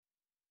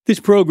This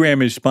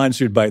program is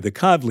sponsored by the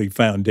Kavli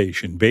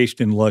Foundation,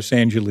 based in Los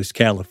Angeles,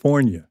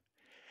 California.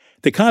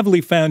 The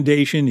Kavli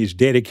Foundation is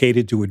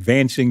dedicated to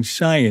advancing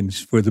science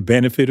for the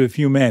benefit of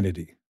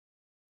humanity.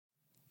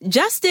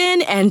 Just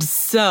in and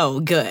so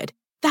good.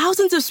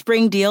 Thousands of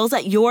spring deals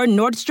at your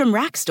Nordstrom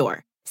Rack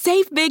store.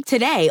 Save big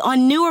today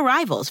on new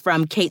arrivals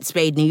from Kate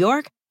Spade New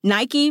York,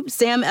 Nike,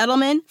 Sam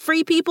Edelman,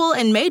 Free People,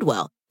 and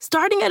Madewell,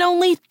 starting at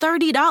only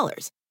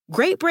 $30.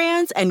 Great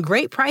brands and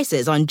great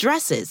prices on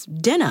dresses,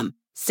 denim,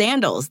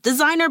 sandals,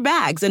 designer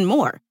bags, and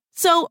more.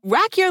 So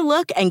rack your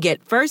look and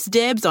get first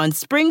dibs on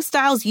spring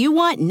styles you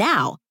want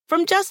now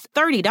from just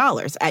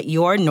 $30 at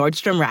your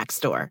Nordstrom Rack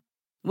store.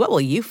 What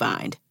will you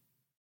find?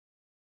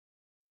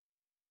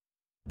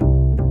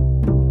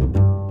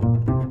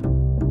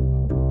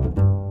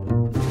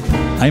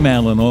 I'm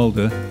Alan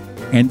Alda,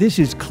 and this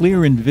is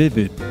Clear and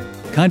Vivid,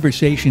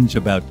 conversations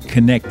about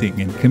connecting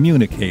and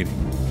communicating.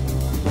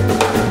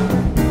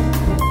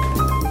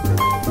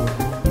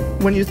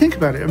 When you think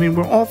about it, I mean,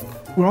 we're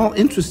all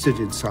interested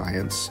in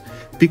science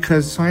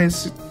because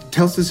science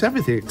tells us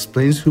everything. It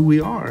explains who we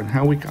are and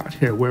how we got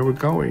here, where we're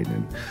going,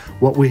 and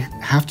what we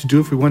have to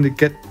do if we want to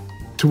get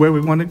to where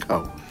we want to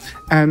go.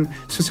 And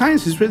so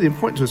science is really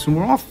important to us, and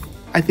we're all,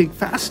 I think,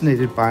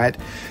 fascinated by it,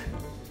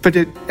 but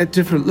at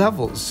different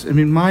levels. I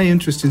mean, my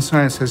interest in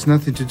science has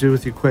nothing to do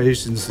with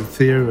equations and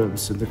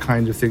theorems and the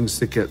kind of things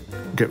that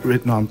get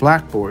written on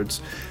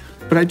blackboards.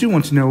 But I do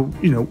want to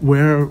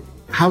know,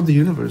 how the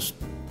universe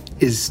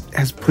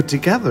has put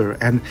together.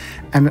 And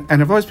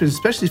I've always been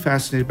especially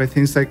fascinated by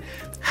things like,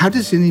 how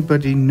does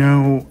anybody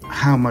know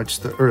how much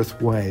the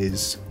Earth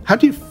weighs? How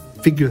do you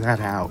figure that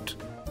out?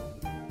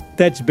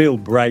 That's Bill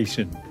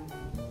Bryson,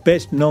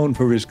 best known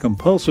for his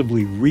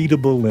compulsively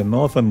readable and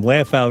often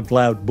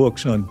laugh-out-loud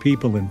books on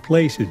people and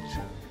places.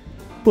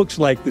 Books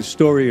like the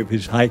story of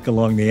his hike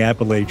along the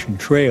Appalachian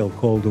Trail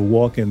called A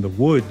Walk in the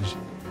Woods,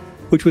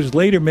 which was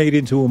later made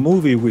into a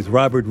movie with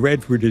Robert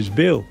Redford as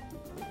Bill.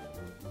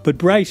 But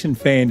Bryson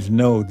fans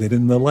know that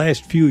in the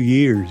last few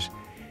years,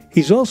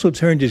 he's also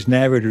turned his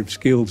narrative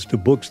skills to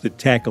books that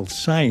tackle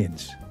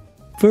science.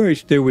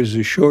 First, there was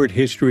A Short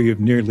History of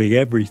Nearly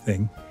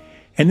Everything,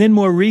 and then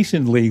more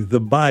recently,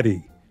 The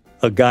Body,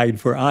 A Guide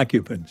for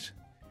Occupants.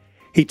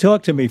 He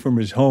talked to me from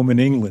his home in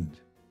England.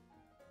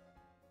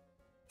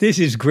 This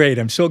is great.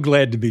 I'm so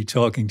glad to be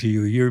talking to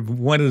you. You're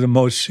one of the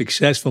most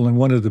successful and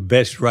one of the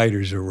best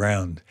writers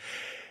around.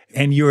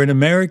 And you're an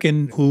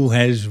American who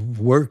has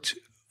worked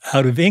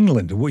out of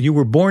England. You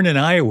were born in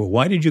Iowa.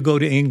 Why did you go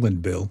to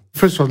England, Bill?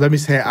 First of all, let me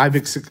say I'm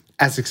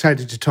as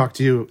excited to talk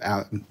to you,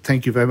 Alan.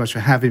 Thank you very much for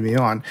having me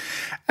on.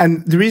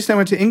 And the reason I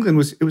went to England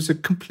was it was a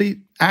complete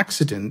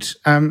accident.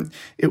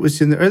 It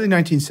was in the early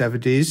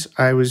 1970s.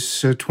 I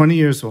was 20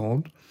 years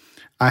old.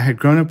 I had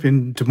grown up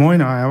in Des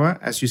Moines, Iowa,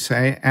 as you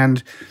say,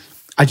 and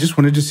I just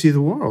wanted to see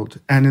the world.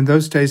 And in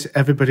those days,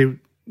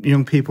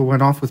 young people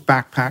went off with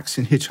backpacks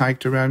and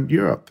hitchhiked around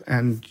Europe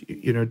and,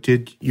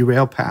 did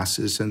Eurail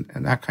passes and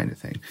that kind of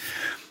thing.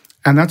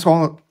 And that's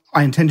all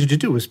I intended to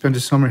do, was spend a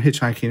summer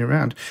hitchhiking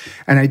around.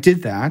 And I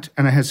did that,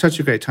 and I had such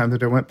a great time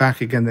that I went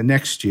back again the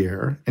next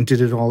year and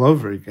did it all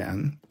over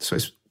again. So I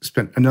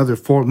spent another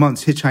 4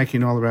 months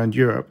hitchhiking all around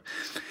Europe.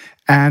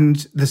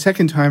 And the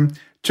second time,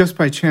 just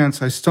by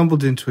chance, I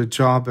stumbled into a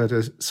job at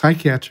a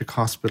psychiatric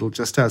hospital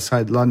just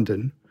outside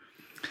London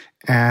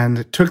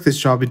and took this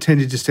job,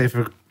 intended to stay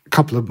for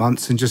couple of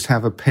months and just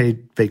have a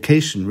paid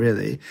vacation,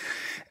 really.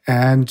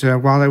 And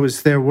while I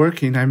was there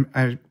working,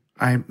 I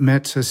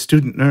met a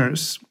student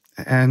nurse,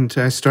 and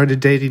I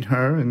started dating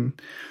her, and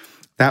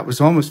that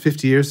was almost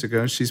 50 years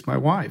ago. She's my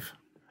wife.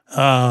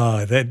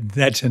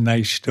 That's a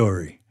nice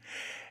story.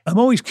 I'm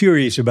always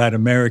curious about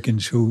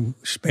Americans who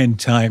spend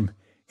time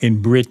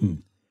in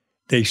Britain.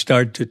 They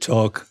start to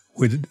talk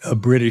with a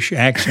British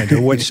accent,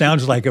 or what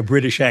sounds like a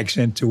British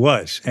accent to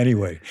us.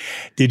 Anyway,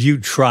 did you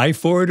try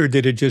for it, or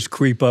did it just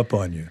creep up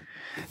on you?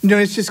 No,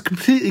 it's just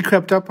completely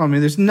crept up on me.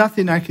 There's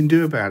nothing I can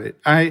do about it.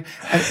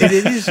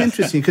 It is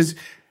interesting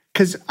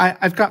because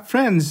I've got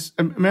friends,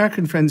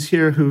 American friends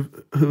here who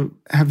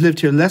have lived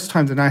here less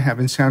time than I have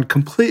and sound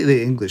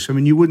completely English. I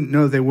mean, you wouldn't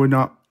know they were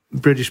not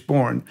British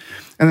born.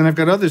 And then I've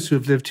got others who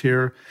have lived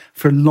here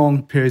for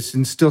long periods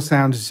and still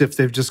sound as if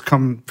they've just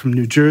come from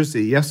New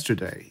Jersey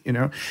yesterday,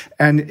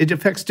 and it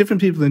affects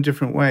different people in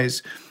different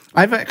ways.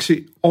 I've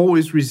actually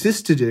always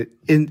resisted it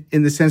in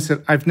the sense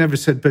that I've never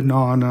said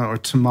banana or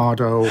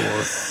tomato,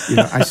 or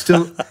I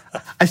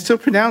still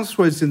pronounce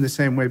words in the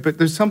same way, but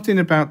there's something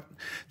about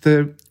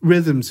the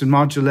rhythms and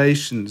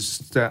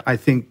modulations that I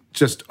think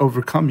just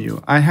overcome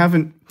you. I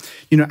haven't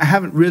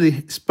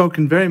really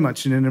spoken very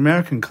much in an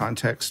American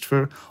context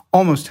for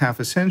almost half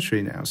a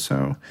century now.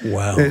 So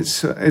wow.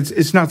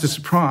 It's not a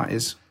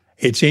surprise.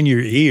 It's in your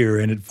ear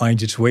and it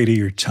finds its way to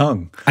your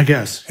tongue. I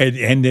guess.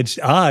 And it's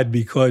odd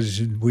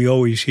because we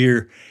always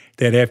hear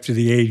that after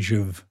the age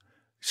of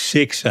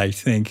 6, I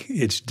think,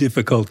 it's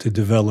difficult to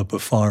develop a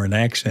foreign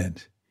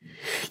accent.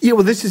 Yeah,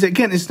 well, this is,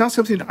 again, it's not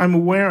something I'm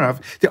aware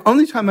of. The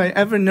only time I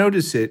ever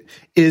notice it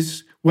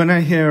is when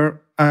I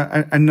hear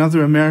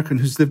another American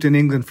who's lived in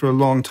England for a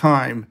long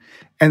time.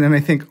 And then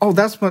I think, oh,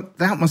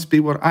 that must be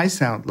what I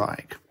sound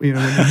like. You know,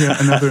 when you hear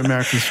another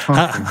American's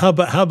talking.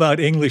 How about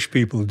English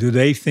people? How do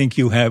they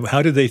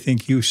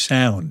think you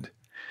sound?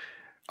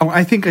 Oh,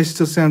 I think I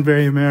still sound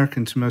very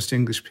American to most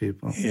English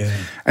people. Yeah.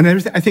 And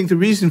I think the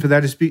reason for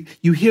that is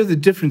you hear the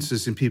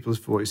differences in people's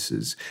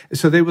voices.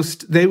 So they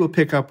will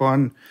pick up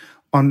on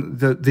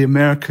the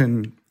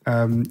American,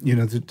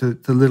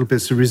 the little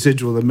bits of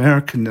residual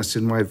Americanness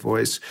in my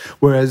voice,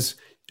 whereas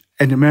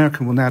an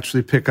American will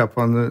naturally pick up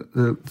on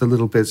the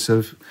little bits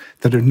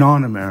that are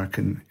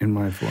non-American in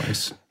my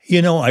voice.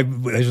 You know,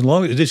 as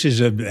long as this is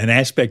an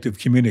aspect of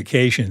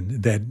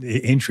communication that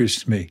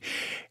interests me,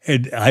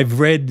 and I've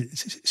read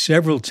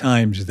several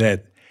times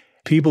that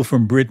people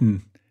from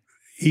Britain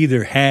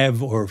either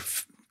have or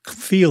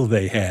feel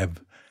they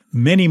have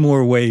many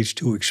more ways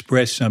to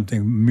express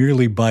something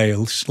merely by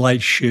a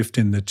slight shift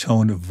in the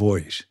tone of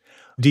voice.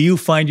 Do you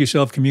find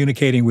yourself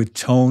communicating with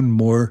tone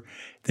more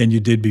than you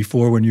did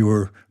before when you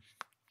were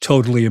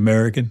totally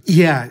American?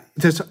 Yeah,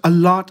 there's a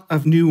lot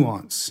of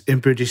nuance in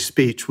British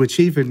speech, which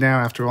even now,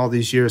 after all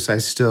these years, I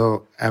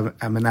still am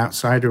an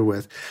outsider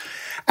with.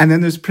 And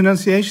then there's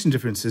pronunciation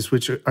differences,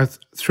 which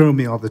throw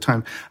me all the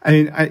time. I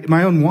mean,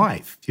 my own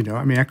wife,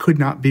 I could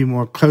not be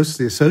more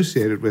closely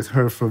associated with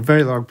her for a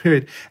very long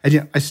period. And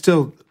yet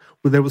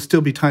there will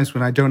still be times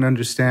when I don't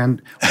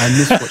understand or I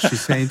miss what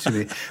she's saying to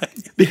me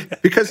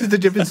because of the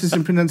differences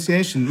in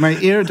pronunciation. My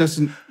ear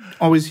doesn't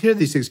always hear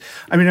these things.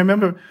 I mean, I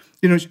remember,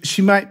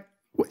 she might,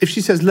 if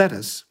she says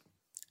lettuce,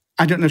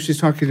 I don't know if she's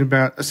talking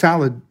about a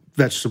salad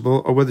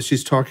vegetable or whether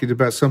she's talking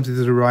about something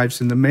that arrives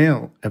in the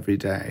mail every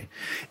day.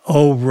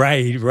 Oh,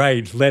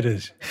 right,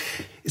 lettuce.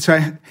 So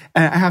I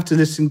have to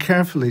listen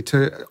carefully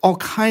to all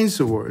kinds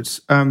of words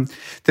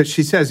that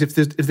she says. If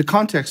the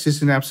context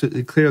isn't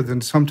absolutely clear, then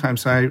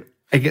sometimes I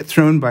get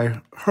thrown by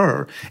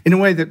her in a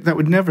way that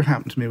would never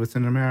happen to me with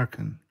an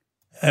American.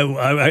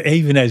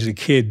 Even as a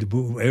kid,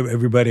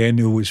 everybody I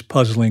knew was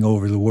puzzling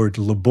over the word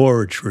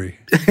laboratory.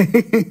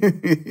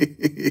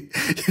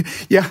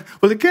 Yeah.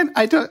 Well, again,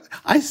 I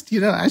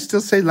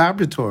still say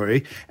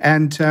laboratory,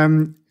 and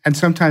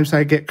sometimes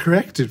I get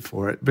corrected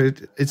for it.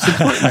 But it's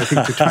important, I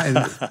think, to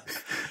try.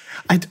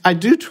 I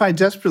do try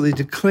desperately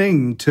to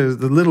cling to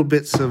the little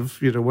bits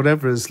of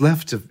whatever is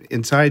left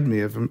inside me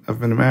of an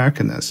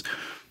Americanness.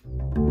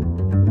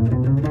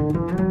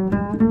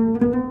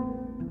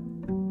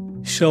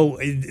 So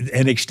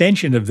an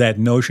extension of that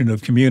notion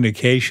of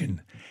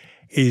communication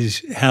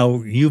is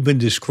how you've been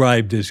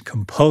described as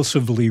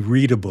compulsively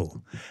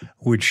readable,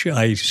 which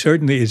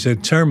is a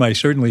term I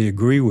certainly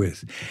agree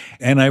with.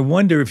 And I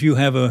wonder if you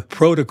have a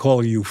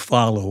protocol you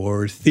follow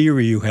or a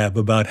theory you have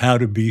about how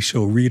to be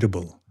so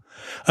readable.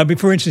 I mean,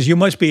 for instance, you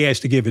must be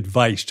asked to give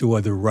advice to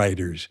other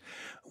writers.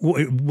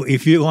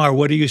 If you are,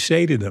 what do you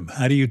say to them?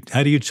 How do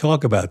you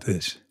talk about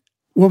this?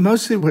 Well,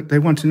 mostly what they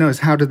want to know is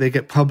how do they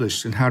get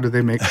published and how do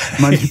they make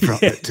money from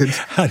it? And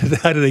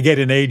how do they get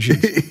an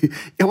agent?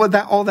 Yeah, well,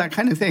 all that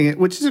kind of thing,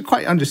 which is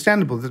quite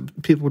understandable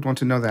that people would want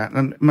to know that.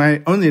 And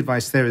my only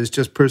advice there is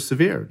just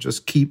persevere,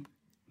 just keep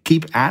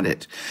at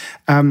it.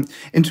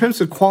 In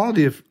terms of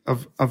quality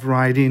of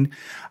writing,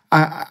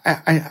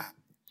 I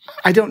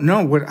don't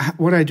know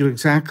what I do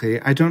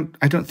exactly. I don't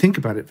think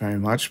about it very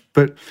much,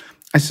 but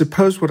I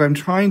suppose what I'm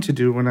trying to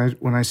do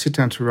when I sit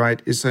down to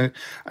write is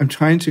I'm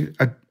trying to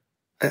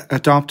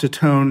adopt a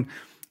tone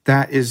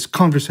that is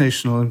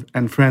conversational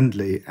and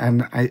friendly,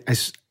 and I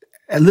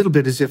a little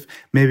bit as if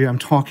maybe I'm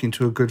talking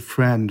to a good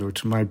friend or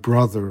to my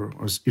brother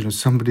or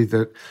somebody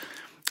that,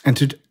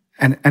 and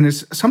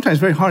it's sometimes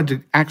very hard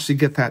to actually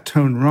get that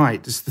tone right.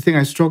 It's the thing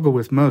I struggle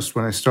with most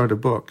when I start a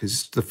book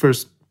is the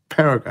first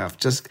paragraph,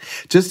 just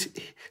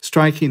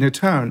striking a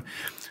tone.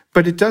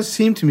 But it does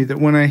seem to me that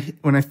when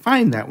I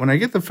find that, when I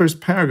get the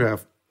first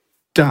paragraph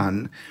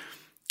done,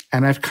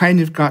 and I've kind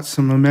of got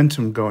some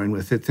momentum going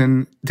with it,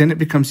 then it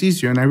becomes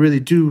easier. And I really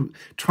do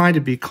try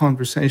to be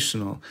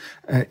conversational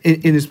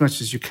in as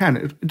much as you can.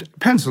 It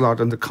depends a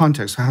lot on the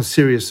context, how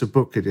serious a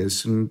book it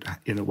is, and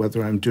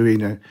whether I'm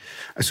doing a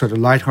sort of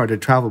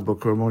lighthearted travel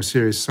book or a more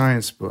serious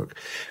science book.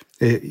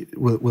 It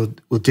will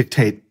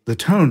dictate the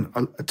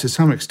tone to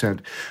some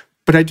extent.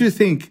 But I do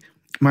think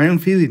my own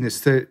feeling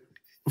is that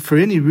for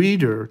any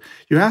reader,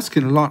 you're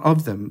asking a lot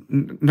of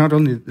them, not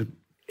only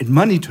in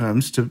money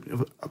terms,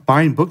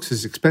 buying books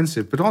is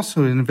expensive, but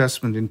also an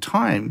investment in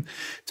time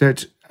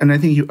and I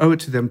think you owe it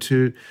to them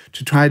to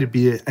try to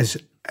be as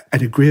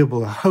an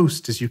agreeable a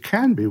host as you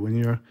can be when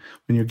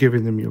you're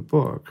giving them your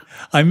book.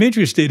 I'm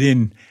interested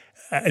in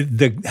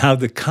how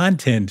the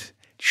content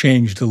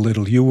changed a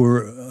little. You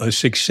were a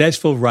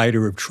successful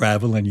writer of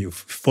travel and you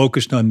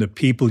focused on the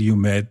people you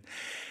met,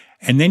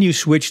 and then you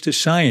switched to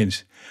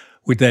science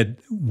with that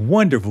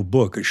wonderful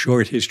book, A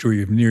Short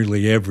History of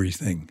Nearly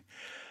Everything.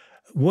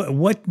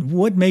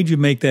 What made you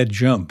make that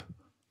jump?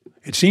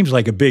 It seems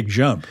like a big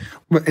jump.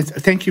 Well,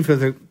 thank you for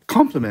the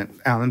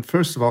compliment, Alan,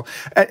 first of all.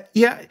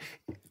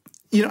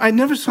 I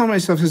never saw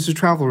myself as a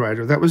travel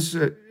writer. That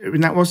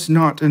was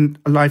not a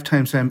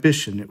lifetime's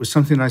ambition. It was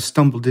something I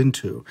stumbled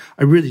into.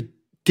 I really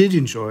did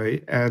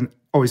enjoy and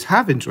always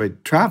have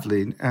enjoyed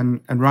traveling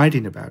and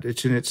writing about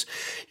it. And it's,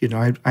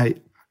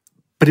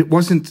 but it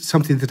wasn't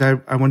something that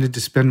I wanted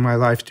to spend my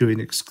life doing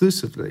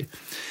exclusively.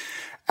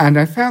 And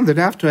I found that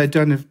after I'd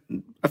done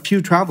a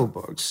few travel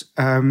books,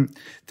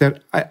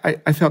 that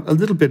I felt a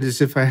little bit as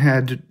if I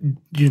had,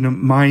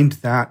 mined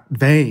that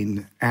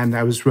vein, and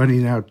I was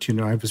running out,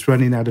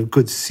 of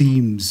good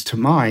seams to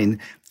mine.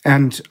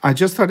 And I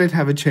just thought I'd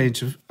have a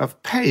change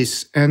of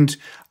pace. And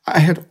I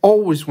had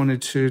always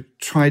wanted to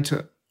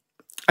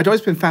I'd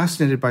always been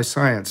fascinated by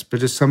science,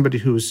 but as somebody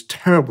who was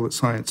terrible at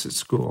science at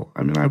school.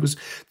 I mean, I was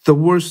the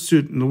worst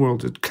student in the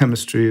world at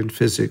chemistry and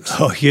physics.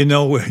 Oh,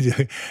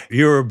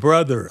 you're a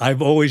brother.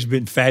 I've always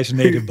been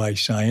fascinated by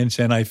science,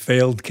 and I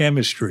failed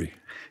chemistry.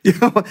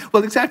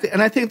 Well, exactly.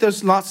 And I think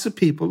there's lots of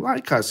people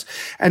like us.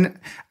 And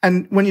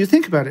when you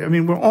think about it, I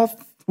mean, we're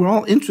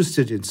all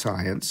interested in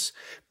science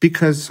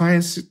because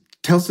science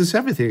tells us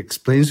everything,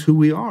 explains who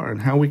we are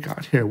and how we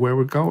got here, where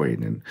we're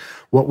going, and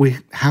what we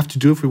have to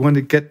do if we want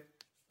to get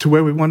to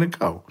where we want to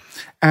go.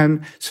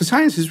 And so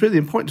science is really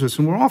important to us,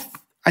 and we're all,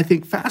 I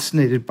think,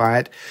 fascinated by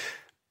it,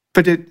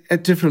 but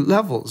at different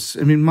levels.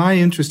 I mean, my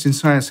interest in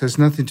science has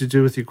nothing to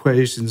do with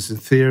equations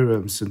and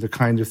theorems and the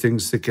kind of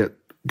things that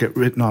get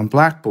written on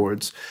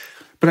blackboards.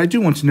 But I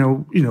do want to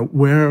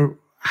know,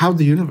 how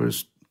the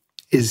universe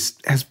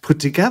has put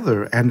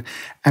together. And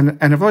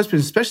I've always been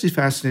especially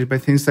fascinated by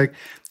things like,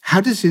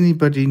 how does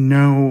anybody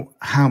know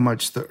how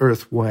much the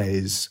Earth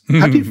weighs?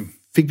 How do you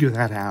figure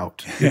that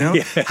out?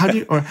 Yeah. How do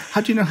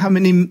you know how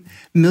many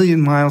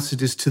million miles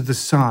it is to the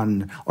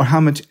sun, or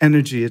how much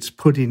energy it's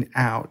putting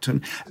out?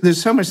 And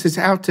there's so much that's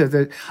out there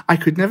that I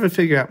could never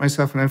figure out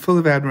myself, and I'm full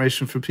of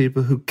admiration for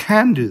people who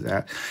can do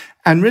that.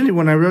 And really,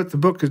 when I wrote the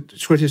book, A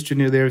Short History of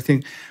Nearly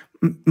Everything,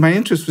 my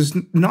interest was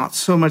not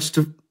so much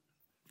to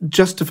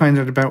find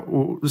out about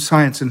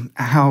science and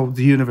how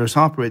the universe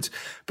operates,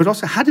 but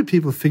also how do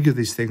people figure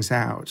these things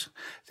out?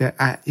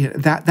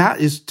 That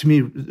is, to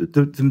me,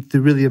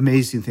 the really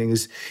amazing thing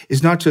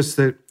is not just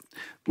that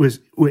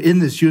we're in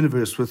this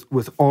universe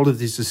with all of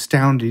these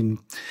astounding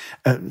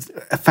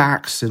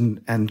facts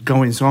and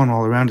goings on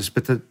all around us,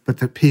 but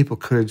that people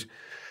could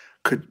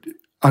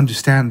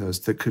understand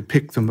those, that could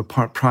pick them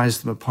apart,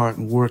 prize them apart,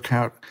 and work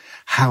out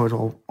how it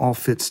all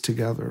fits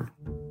together.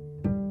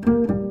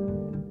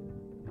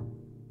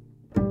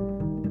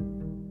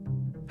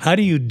 How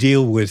do you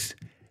deal with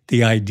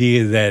the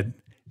idea that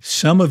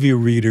some of your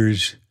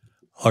readers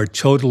are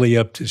totally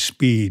up to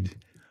speed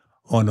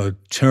on a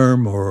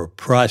term or a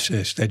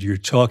process that you're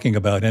talking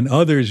about, and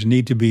others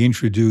need to be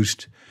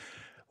introduced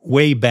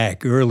way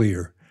back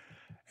earlier?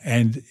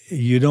 And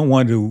you don't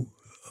want to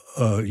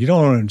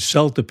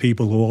insult the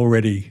people who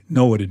already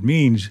know what it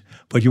means,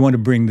 but you want to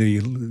bring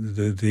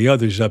the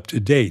others up to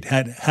date.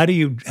 How do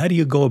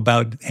you go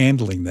about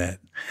handling that?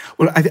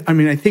 Well,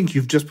 I think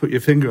you've just put your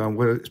finger on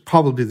what is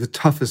probably the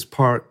toughest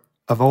part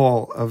of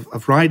all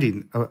of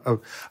writing a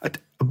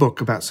book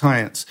about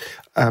science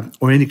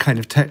or any kind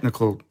of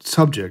technical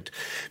subject,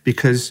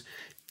 because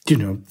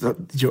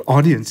your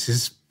audience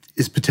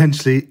is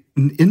potentially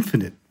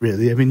infinite.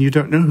 Really, I mean, you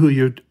don't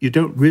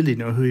really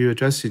know who you're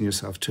addressing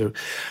yourself to,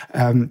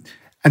 and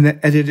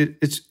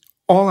it's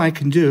all I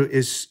can do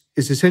is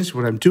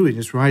essentially what I'm doing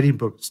is writing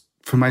books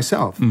for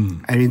myself.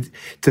 I mean,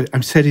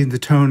 I'm setting the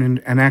tone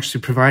and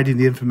actually providing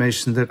the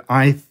information that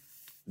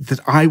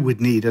I would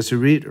need as a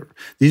reader.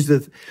 These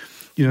are,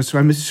 so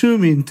I'm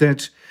assuming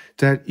that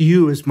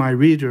you as my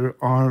reader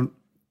are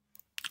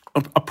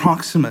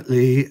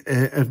approximately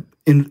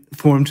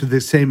informed to the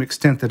same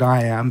extent that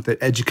I am,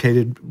 that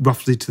educated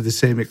roughly to the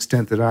same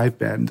extent that I've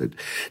been,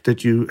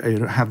 that you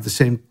have the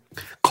same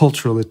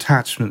cultural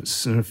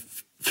attachments and are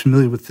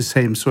familiar with the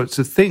same sorts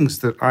of things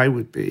that I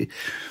would be.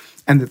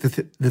 And that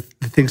the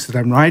things that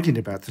I'm writing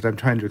about, that I'm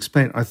trying to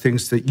explain, are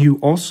things that you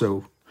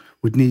also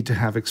would need to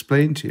have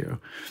explained to you.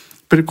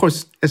 But of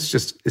course, it's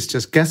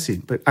just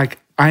guessing. But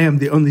I am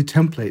the only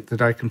template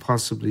that I can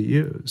possibly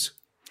use.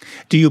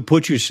 Do you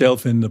put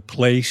yourself in the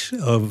place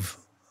of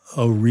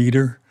a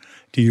reader?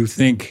 Do you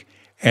think,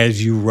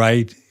 as you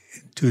write,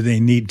 do they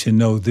need to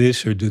know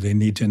this or do they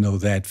need to know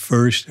that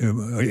first?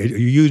 Or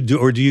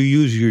do you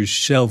use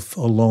yourself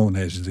alone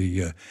as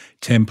the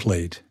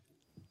template?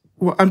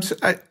 Well,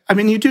 I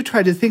mean, you do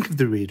try to think of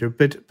the reader,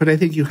 but I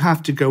think you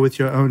have to go with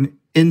your own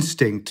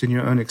instinct and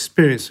your own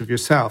experience of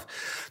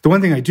yourself. The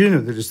one thing I do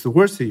know that is the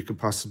worst thing you could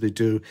possibly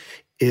do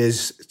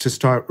is to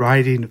start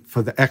writing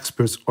for the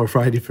experts or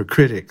writing for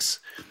critics.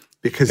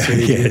 Because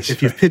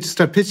if you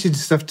start pitching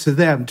stuff to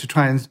them to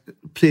try and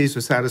please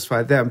or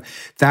satisfy them,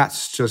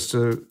 that's just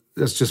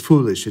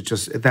foolish.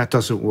 That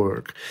doesn't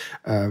work.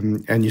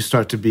 And you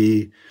start to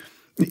be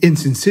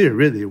insincere,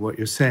 really, what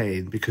you're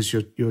saying, because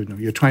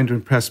you're trying to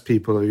impress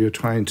people, or you're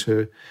trying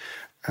to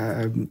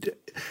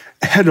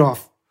head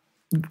off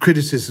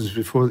criticisms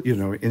before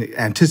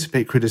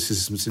anticipate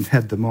criticisms and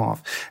head them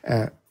off.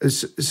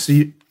 So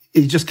you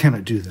just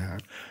cannot do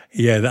that.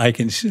 Yeah,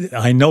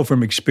 I know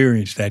from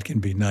experience that can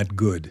be not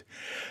good,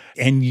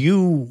 and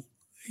you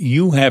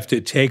have to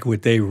take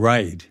what they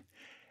write,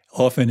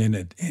 often in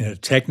a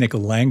technical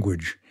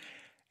language,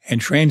 and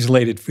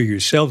translate it for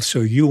yourself so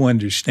you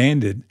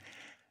understand it.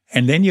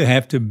 And then you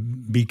have to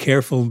be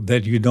careful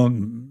that you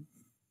don't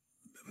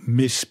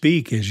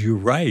misspeak as you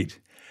write.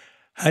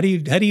 How do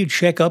you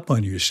check up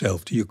on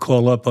yourself? Do you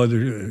call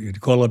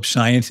up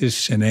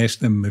scientists and ask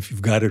them if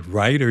you've got it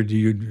right, or do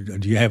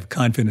you have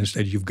confidence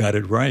that you've got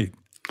it right?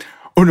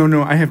 Oh,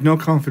 no, I have no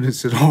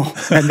confidence at all.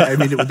 And I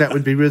mean, that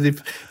would be really,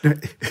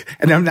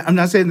 and I'm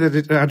not saying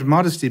that out of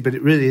modesty, but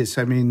it really is.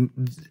 I mean,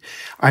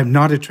 I'm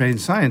not a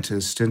trained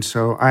scientist, and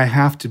so I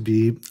have to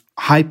be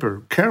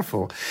hyper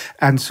careful.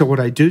 And so what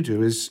I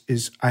do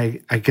is I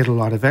get a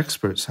lot of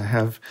experts. I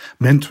have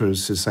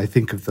mentors, as I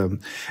think of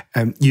them,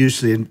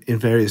 usually in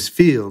various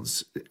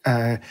fields.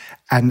 And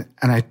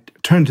I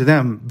turn to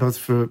them both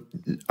for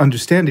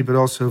understanding, but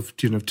also,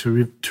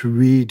 to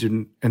read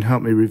and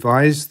help me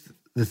revise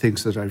the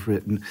things that I've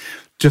written,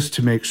 just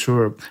to make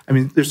sure. I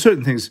mean, there's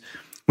certain things.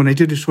 When I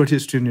did A Short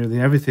History of Nearly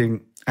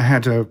Everything, I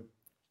had a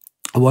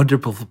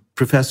wonderful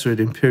professor at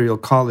Imperial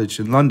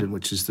College in London,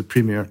 which is the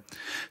premier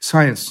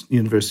science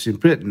university in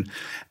Britain.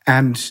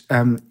 And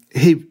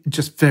he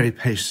just very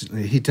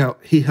patiently,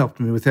 he helped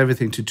me with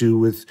everything to do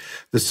with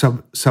the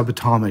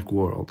subatomic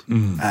world.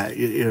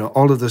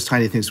 All of those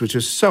tiny things, which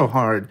are so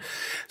hard,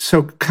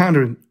 so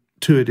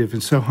counterintuitive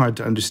and so hard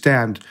to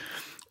understand,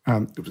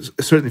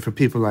 certainly for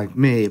people like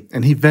me.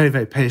 And he very,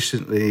 very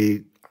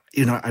patiently,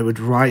 I would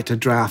write a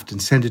draft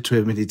and send it to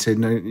him, and he'd say,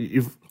 no,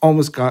 you've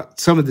almost got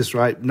some of this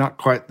right, not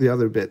quite the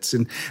other bits.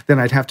 And then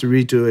I'd have to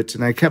redo it.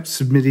 And I kept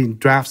submitting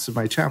drafts of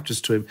my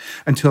chapters to him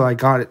until I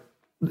got it,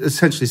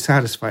 essentially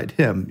satisfied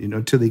him,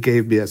 until he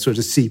gave me a sort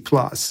of C+.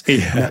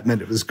 Yeah. That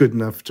meant it was good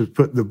enough to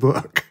put in the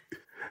book.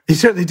 He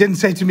certainly didn't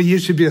say to me, you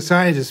should be a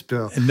scientist,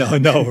 Bill.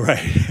 No,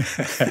 right.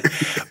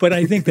 But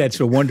I think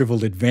that's a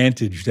wonderful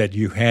advantage that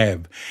you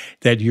have,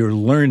 that you're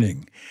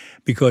learning.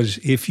 Because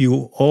if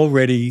you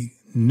already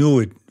knew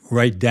it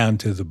right down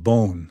to the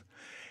bone,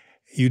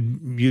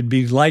 you'd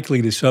be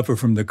likely to suffer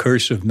from the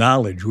curse of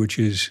knowledge, which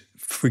is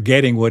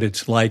forgetting what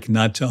it's like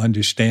not to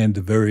understand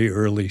the very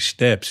early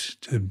steps,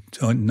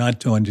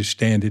 not to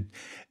understand it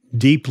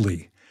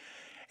deeply.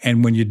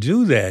 And when you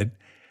do that,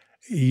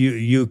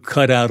 you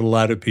cut out a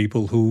lot of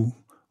people who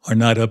are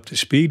not up to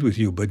speed with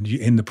you. But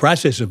in the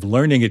process of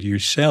learning it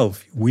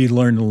yourself, we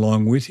learn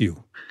along with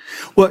you.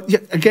 Well, yeah,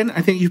 again,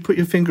 I think you put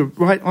your finger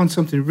right on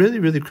something really,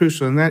 really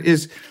crucial, and that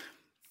is,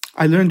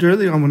 I learned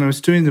early on when I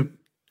was doing the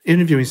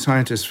interviewing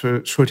scientists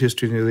for Short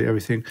History of Nearly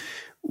Everything,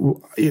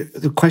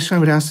 the question I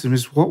would ask them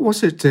is, what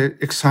was it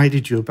that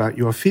excited you about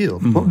your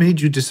field? Mm-hmm. What made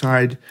you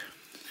decide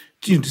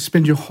to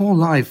spend your whole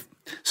life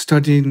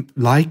studying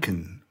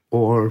lichen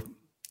or,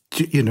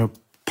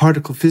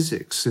 particle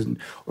physics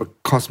or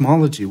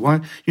cosmology?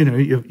 Why,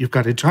 you've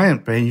got a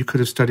giant brain. You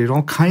could have studied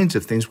all kinds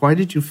of things. Why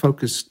did you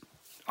focus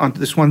on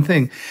this one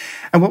thing?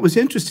 And what was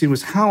interesting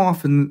was how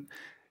often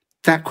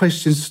that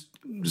question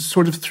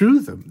sort of threw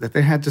them, that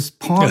they had to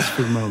pause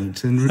for a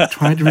moment and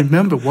try to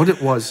remember what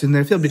it was in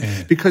their field,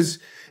 because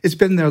it's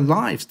been their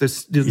lives, the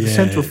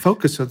central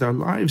focus of their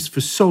lives for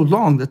so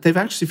long that they've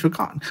actually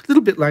forgotten. A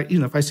little bit like,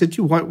 if I said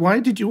to you, why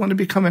did you want to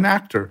become an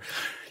actor?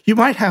 You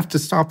might have to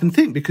stop and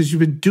think, because you've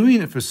been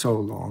doing it for so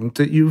long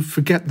that you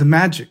forget the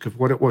magic of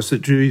what it was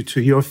that drew you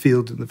to your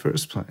field in the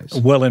first place.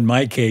 Well, in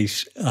my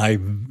case,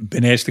 I've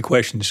been asked the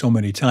question so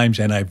many times,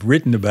 and I've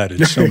written about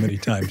it so many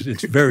times.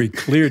 It's very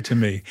clear to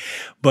me.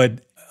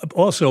 But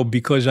also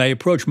because I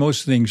approach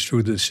most things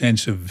through the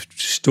sense of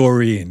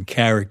story and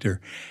character.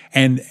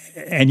 And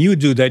you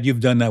do that. You've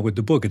done that with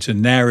the book. It's a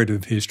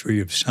narrative history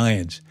of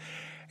science.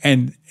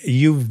 And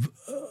you've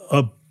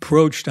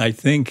approached, I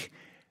think,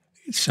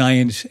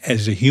 science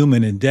as a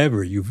human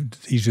endeavor.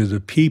 These are the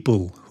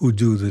people who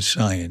do the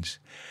science.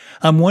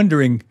 I'm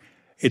wondering,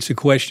 it's a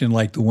question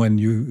like the one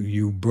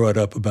you brought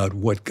up about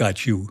what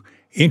got you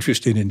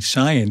interested in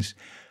science.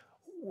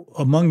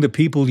 Among the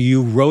people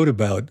you wrote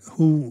about,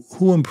 who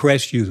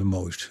impressed you the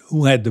most?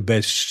 Who had the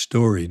best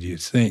story, do you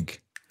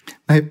think?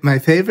 My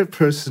favorite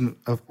person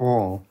of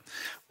all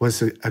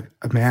was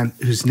a man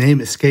whose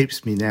name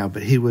escapes me now,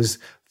 but he was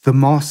the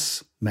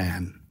Moss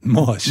man.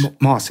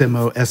 Moss,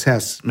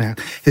 M-O-S-S, man.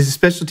 His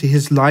specialty,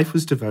 his life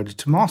was devoted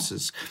to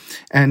mosses.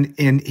 And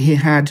he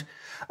had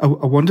a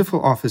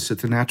wonderful office at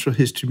the Natural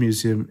History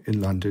Museum in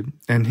London,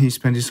 and he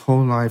spent his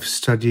whole life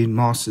studying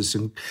mosses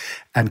and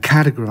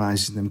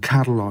categorizing them,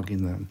 cataloging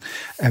them.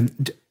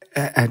 And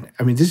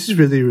I mean, this is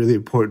really, really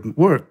important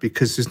work,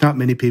 because there's not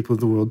many people in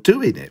the world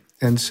doing it.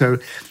 And so,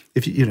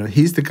 if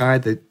he's the guy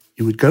that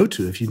you would go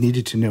to if you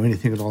needed to know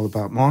anything at all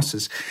about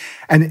mosses.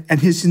 And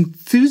his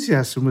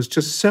enthusiasm was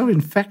just so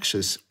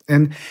infectious.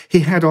 And he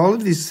had all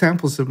of these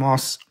samples of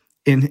moss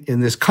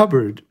in this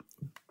cupboard,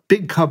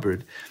 big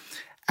cupboard.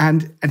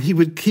 And he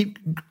would keep,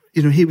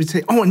 he would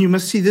say, oh, and you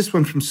must see this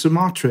one from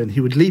Sumatra. And he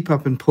would leap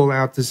up and pull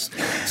out this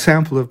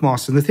sample of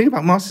moss. And the thing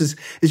about mosses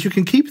is you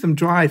can keep them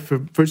dry for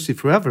virtually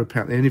forever,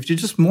 apparently. And if you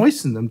just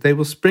moisten them, they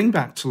will spring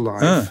back to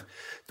life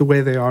the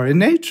way they are in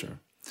nature.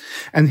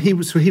 And he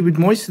would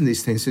moisten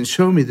these things and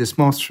show me this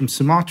moss from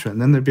Sumatra,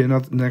 and then there'd be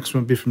the next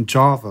one would be from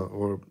Java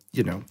or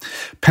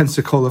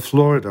Pensacola,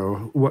 Florida, or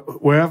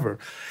wherever.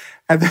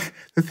 And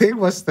the thing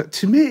was that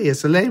to me,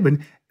 as a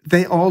layman,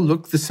 they all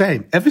looked the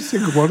same. Every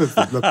single one of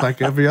them looked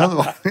like every other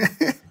one.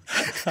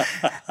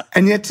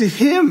 And yet to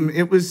him,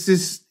 it was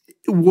this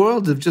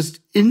world of just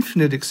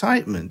infinite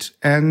excitement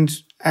and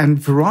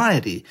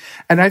variety.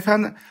 And I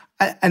found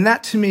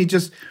that to me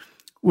just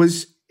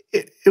was,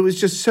 it was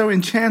just so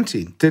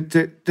enchanting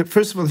that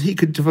first of all, he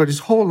could devote his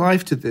whole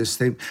life to this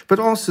thing, but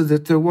also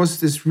that there was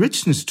this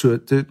richness to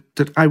it that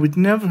I would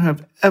never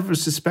have ever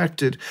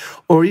suspected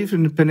or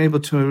even been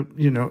able to,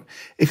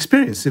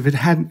 experience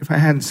if I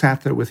hadn't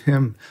sat there with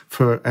him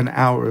for an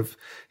hour of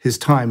his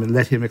time and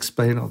let him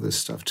explain all this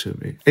stuff to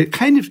me. It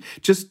kind of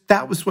just,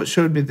 that was what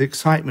showed me the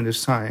excitement of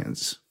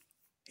science.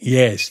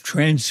 Yes,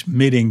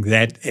 transmitting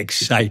that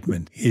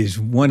excitement is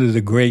one of the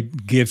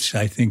great gifts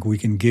I think we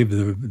can give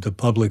the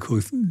public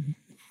who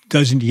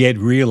doesn't yet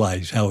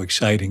realize how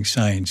exciting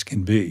science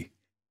can be.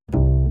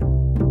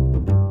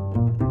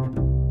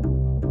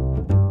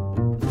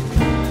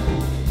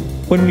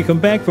 When we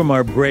come back from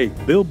our break,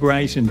 Bill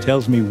Bryson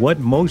tells me what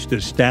most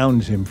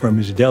astounds him from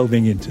his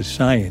delving into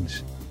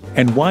science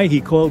and why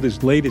he called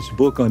his latest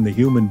book on the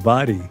human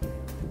body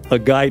a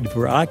guide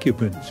for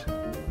occupants.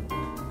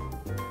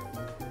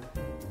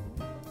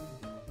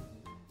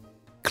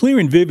 Clear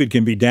and Vivid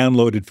can be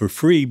downloaded for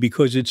free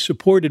because it's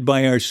supported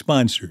by our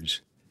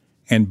sponsors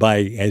and by,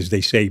 as they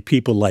say,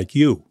 people like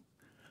you.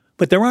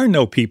 But there are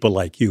no people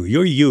like you.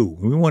 You're you.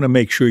 We want to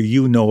make sure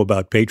you know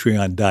about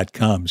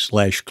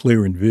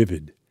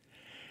patreon.com/clearandvivid.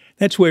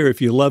 That's where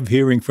if you love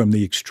hearing from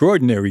the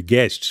extraordinary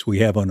guests we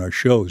have on our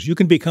shows, you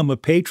can become a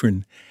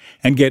patron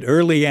and get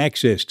early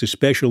access to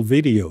special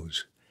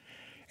videos.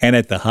 And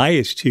at the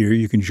highest tier,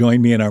 you can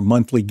join me in our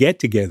monthly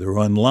get-together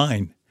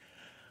online.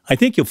 I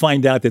think you'll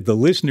find out that the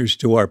listeners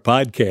to our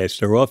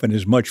podcast are often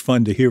as much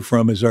fun to hear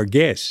from as our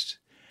guests.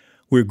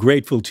 We're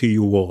grateful to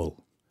you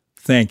all.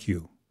 Thank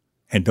you.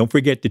 And don't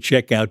forget to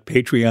check out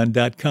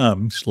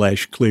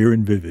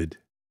patreon.com/clearandvivid.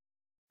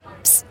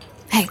 Psst.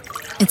 Hey,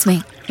 it's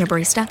me, your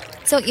barista.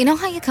 So you know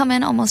how you come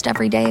in almost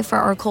every day for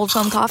our cold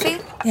foam coffee?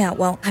 Yeah,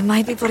 well, I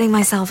might be putting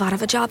myself out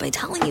of a job by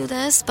telling you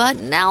this,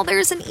 but now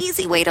there's an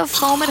easy way to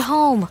foam at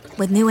home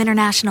with new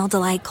International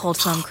Delight Cold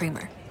Foam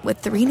Creamer. With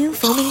 3 new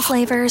foaming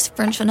flavors,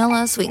 French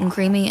vanilla, sweet and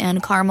creamy,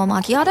 and caramel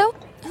macchiato,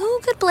 who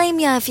could blame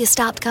you if you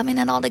stopped coming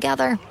in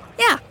altogether?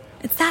 Yeah,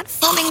 it's that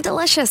foaming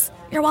delicious.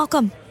 You're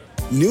welcome.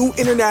 New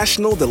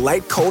International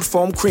Delight Cold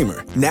Foam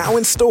Creamer, now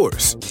in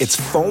stores. It's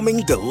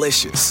foaming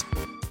delicious.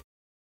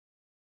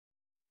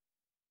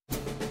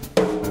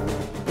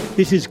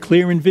 This is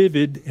Clear and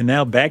Vivid, and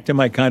now back to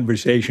my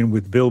conversation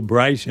with Bill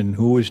Bryson,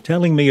 who was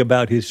telling me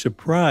about his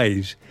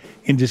surprise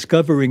in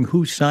discovering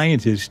who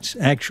scientists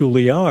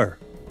actually are.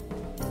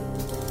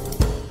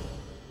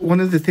 One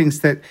of the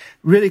things that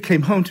really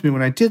came home to me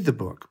when I did the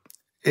book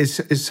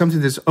is something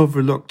that's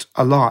overlooked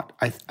a lot,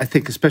 I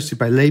think, especially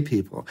by lay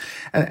people.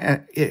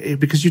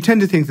 Because you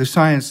tend to think the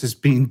science is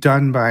being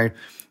done by,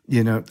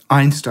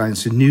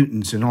 Einsteins and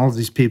Newtons and all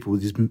these people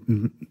with these,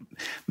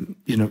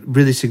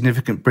 really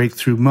significant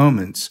breakthrough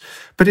moments.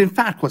 But in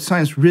fact, what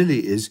science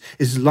really is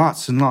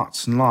lots and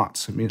lots and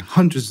lots. I mean,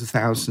 hundreds of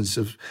thousands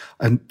of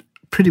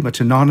pretty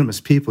much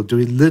anonymous people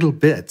doing little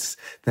bits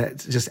that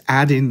just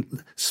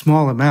adding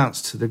small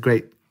amounts to the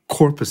great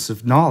corpus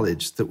of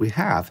knowledge that we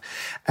have.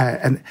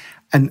 And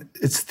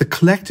it's the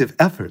collective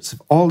efforts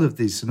of all of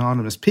these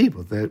anonymous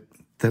people that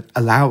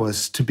allow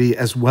us to be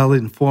as well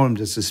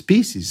informed as a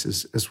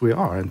species as we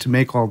are and to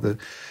make all the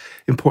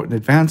important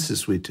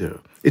advances we do.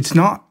 It's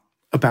not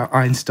about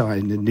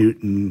Einstein and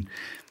Newton.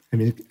 I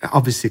mean,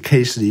 obviously,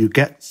 occasionally you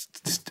get,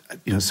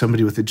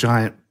 somebody with a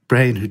giant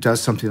brain who does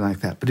something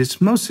like that, but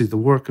it's mostly the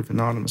work of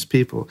anonymous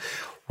people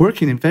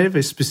working in very,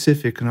 very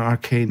specific and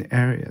arcane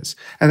areas.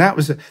 And that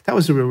was a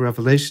real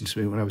revelation to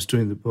me when I was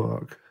doing the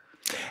book.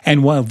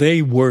 And while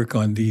they work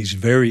on these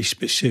very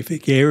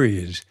specific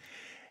areas,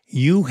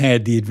 you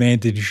had the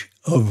advantage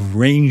of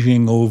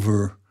ranging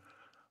over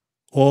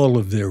all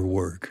of their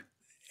work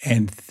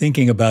and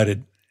thinking about it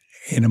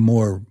in a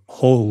more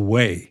whole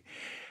way.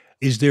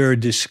 Is there a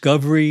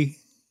discovery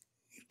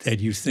that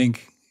you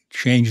think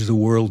changed the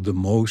world the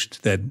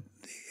most, that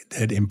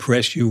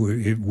impressed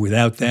you?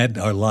 Without that,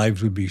 our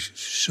lives would be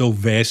so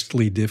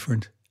vastly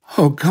different?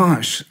 Oh,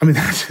 gosh. I mean,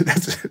 that's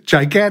a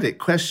gigantic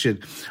question.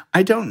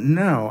 I don't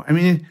know. I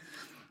mean,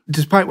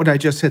 despite what I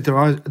just said, there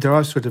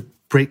are sort of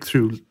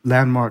breakthrough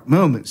landmark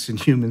moments in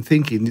human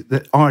thinking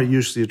that are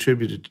usually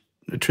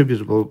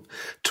attributable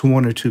to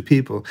one or two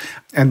people.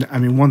 And I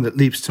mean, one that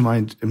leaps to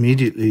mind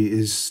immediately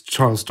is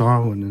Charles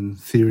Darwin and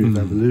the theory of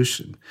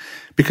evolution,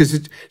 because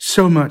it's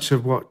so much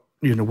of what,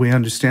 we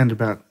understand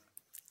about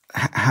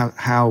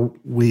how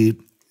we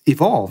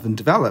evolve and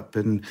develop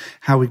and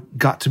how we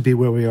got to be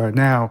where we are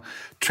now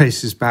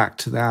traces back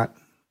to that.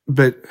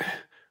 But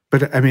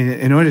I mean,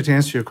 in order to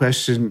answer your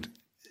question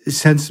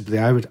sensibly,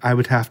 I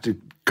would have to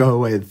go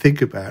away and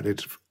think about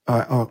it,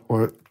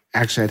 or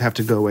actually I'd have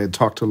to go away and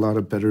talk to a lot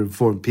of better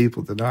informed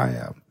people than I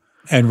am.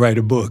 And write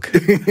a book.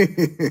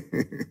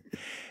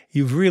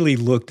 You've really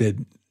looked at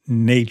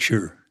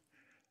nature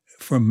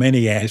from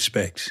many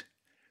aspects,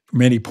 from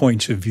many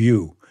points of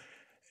view.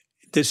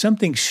 Does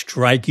something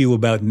strike you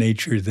about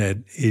nature that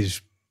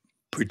is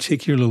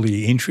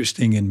particularly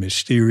interesting and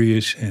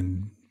mysterious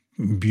and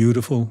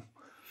beautiful?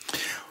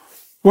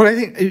 Well,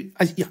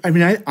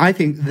 I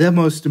think the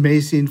most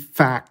amazing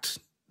fact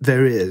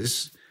there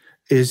is,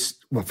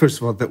 well, first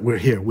of all, that we're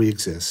here, we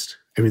exist.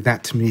 I mean,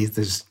 that to me,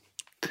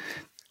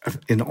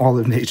 in all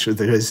of nature,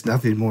 there is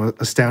nothing more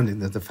astounding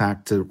than the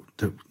fact that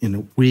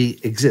we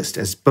exist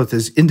as both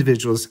as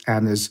individuals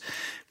and as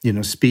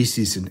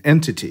species and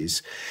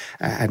entities,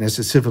 and as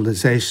a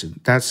civilization.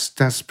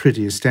 That's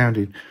pretty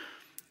astounding.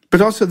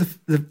 But also,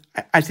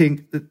 I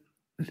think that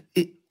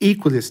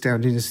equally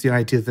astounding is the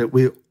idea that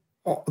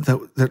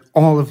that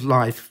all of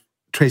life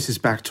traces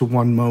back to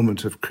one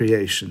moment of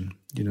creation.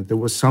 There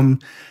was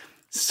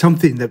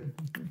something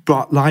that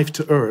brought life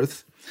to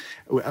Earth.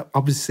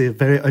 Obviously, a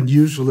very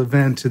unusual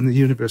event in the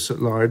universe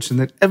at large, and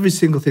that every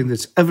single thing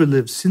that's ever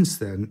lived since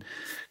then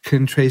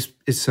can trace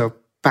itself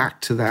back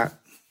to that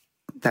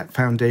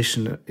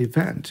foundation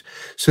event.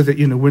 So that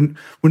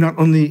we're not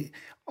only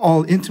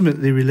all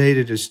intimately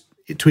related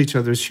to each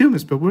other as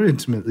humans, but we're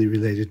intimately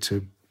related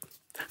to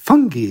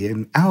fungi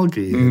and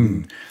algae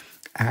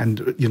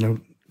and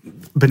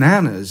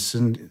bananas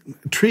and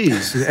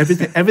trees.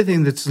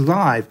 Everything that's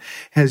alive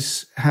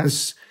has.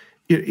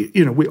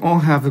 We all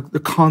have a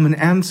common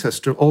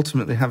ancestor,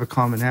 ultimately have a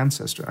common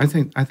ancestor. I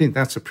think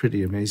that's a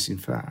pretty amazing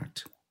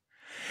fact.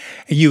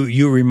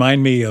 You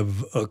remind me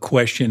of a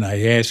question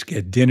I ask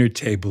at dinner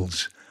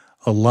tables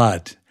a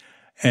lot,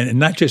 and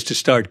not just to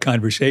start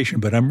conversation,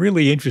 but I'm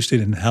really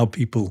interested in how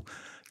people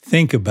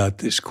think about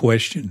this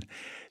question.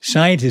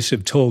 Scientists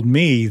have told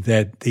me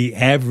that the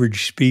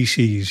average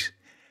species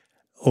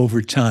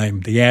over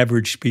time, the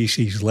average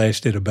species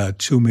lasted about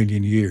 2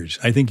 million years.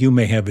 I think you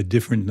may have a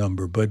different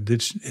number, but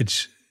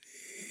it's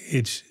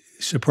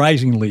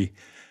surprisingly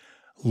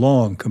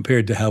long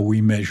compared to how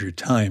we measure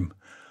time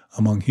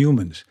among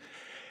humans.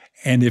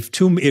 And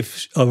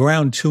if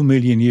around 2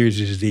 million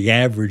years is the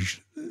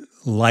average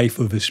life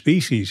of a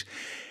species,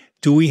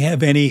 do we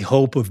have any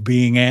hope of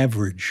being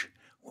average?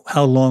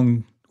 How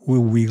long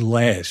will we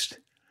last?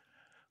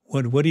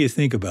 What do you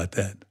think about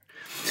that?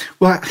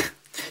 Well,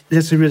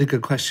 that's a really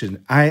good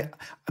question.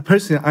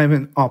 Personally, I'm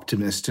an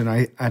optimist, and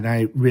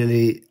I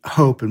really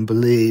hope and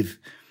believe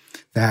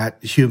that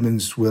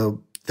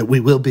we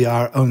will be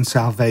our own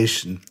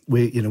salvation.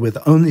 We're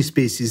the only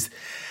species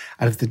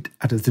out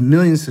of the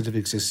millions that have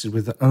existed.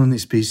 We're the only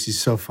species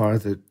so far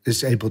that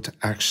is able to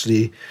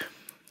actually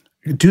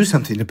do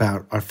something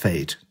about our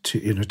fate,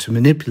 to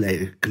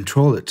manipulate it,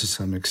 control it to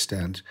some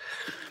extent.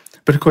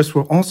 But of course,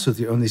 we're also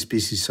the only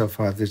species so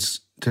far that's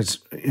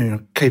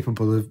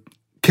capable of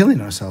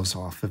killing ourselves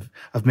off,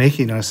 of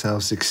making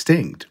ourselves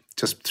extinct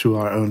just through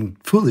our own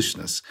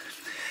foolishness.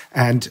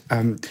 And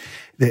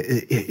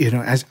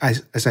as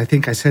I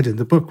think I said in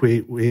the book,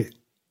 we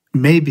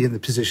may be in the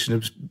position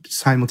of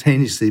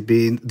simultaneously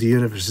being the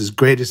universe's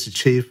greatest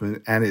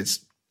achievement and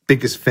its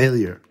biggest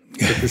failure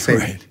at the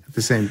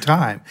same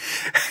time.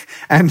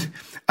 And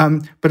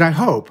but I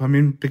hope,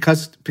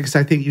 because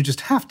I think you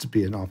just have to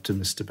be an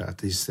optimist about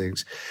these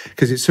things,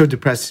 because it's so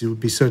depressing. It would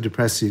be so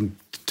depressing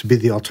to be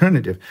the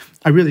alternative.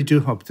 I really do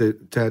hope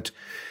that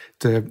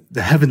the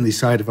heavenly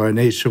side of our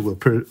nature will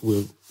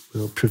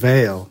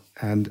prevail,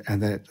 and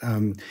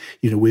that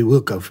we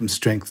will go from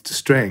strength to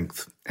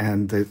strength,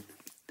 and that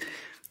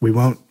we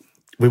won't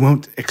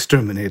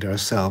exterminate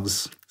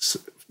ourselves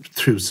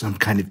through some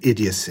kind of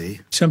idiocy.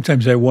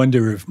 Sometimes I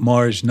wonder if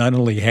Mars not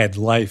only had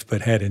life,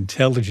 but had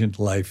intelligent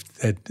life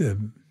that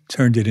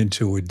turned it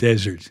into a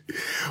desert.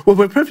 Well,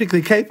 we're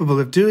perfectly capable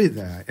of doing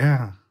that,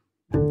 yeah.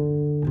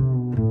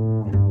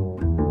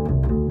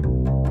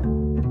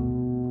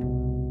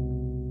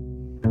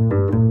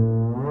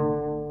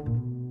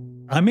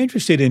 I'm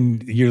interested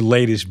in your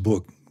latest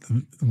book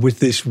with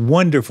this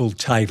wonderful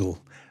title,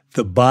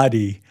 The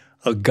Body,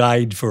 A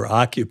Guide for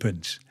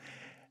Occupants.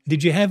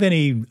 Did you have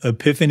any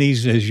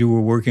epiphanies as you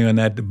were working on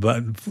that?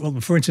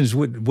 For instance,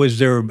 was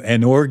there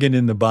an organ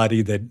in the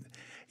body that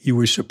you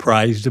were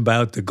surprised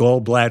about? The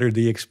gallbladder,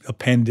 the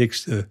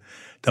appendix, the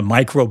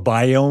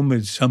microbiome,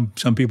 as some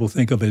people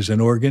think of as an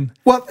organ?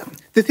 Well,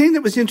 the thing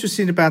that was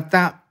interesting about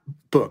that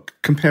book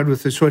compared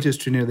with The Short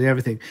History of Nearly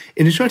Everything,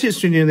 in A Short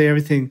History of Nearly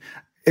Everything,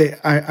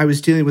 I was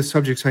dealing with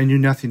subjects I knew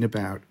nothing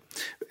about.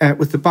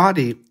 With the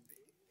body,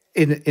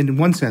 in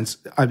one sense,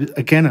 I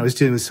was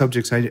dealing with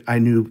subjects I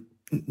knew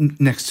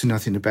next to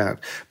nothing about.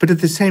 But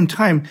at the same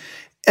time,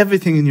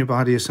 everything in your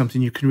body is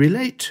something you can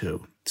relate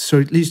to.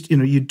 So at least,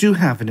 you do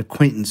have an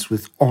acquaintance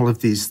with all of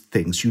these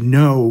things. You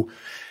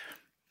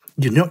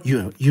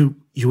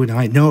and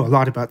I know a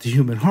lot about the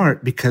human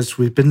heart because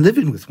we've been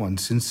living with one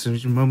since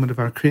the moment of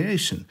our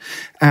creation.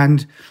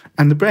 And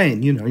the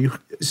brain,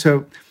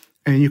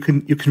 you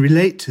can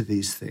relate to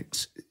these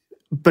things.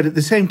 But at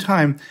the same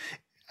time,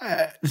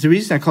 the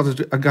reason I call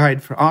it a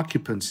guide for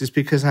occupants is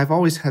because I've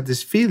always had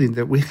this feeling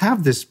that we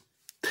have this,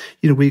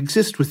 we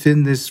exist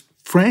within this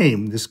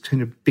frame, this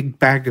kind of big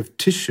bag of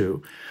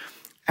tissue,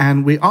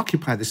 And we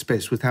occupy the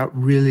space without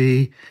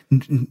really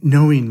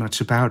knowing much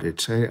about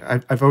it.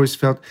 I've always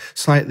felt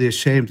slightly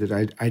ashamed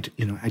that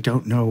I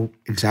don't know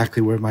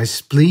exactly where my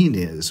spleen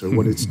is or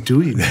what it's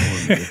doing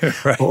for me,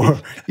 right. or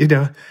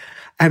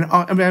And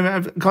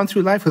I've gone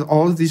through life with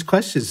all of these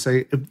questions.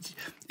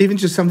 Even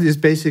just something as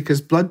basic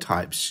as blood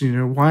types.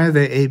 Why are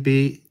they A,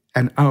 B,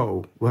 and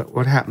O?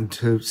 What happened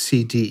to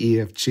C, D,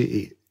 E, F,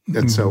 G,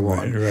 and so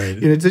on? Right.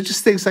 They're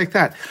just things like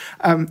that.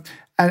 So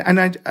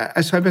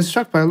I've been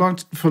struck for a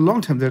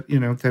long time that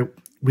that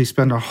we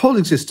spend our whole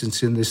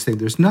existence in this thing.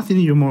 There's nothing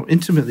you're more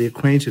intimately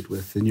acquainted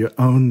with than your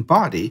own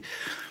body,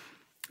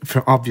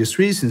 for obvious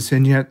reasons,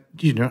 and yet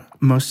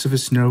most of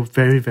us know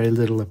very, very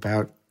little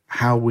about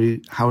how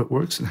it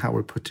works and how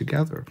we're put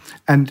together,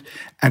 and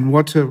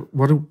what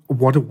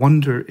a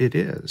wonder it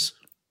is.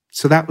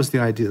 So that was the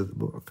idea of the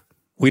book.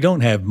 We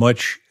don't have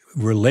much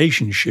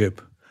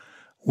relationship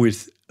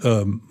with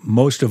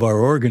most of our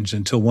organs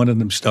until one of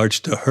them starts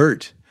to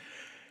hurt.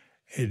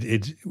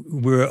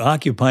 We're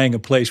occupying a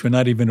place we're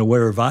not even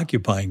aware of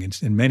occupying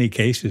in many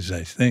cases,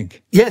 I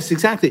think. Yes,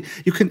 exactly.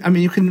 You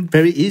can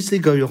very easily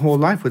go your whole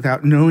life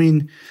without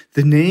knowing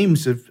the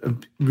names of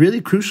really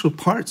crucial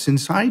parts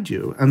inside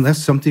you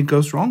unless something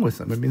goes wrong with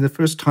them. The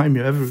first time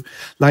you're ever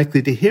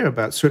likely to hear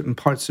about certain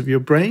parts of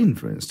your brain,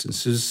 for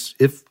instance, is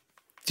if,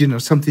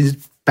 something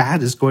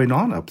bad is going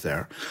on up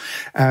there.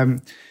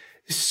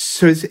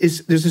 So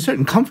there's a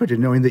certain comfort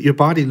in knowing that your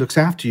body looks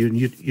after you,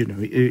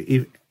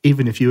 and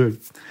even if you were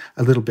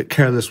a little bit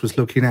careless was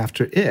looking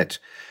after it.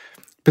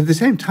 But at the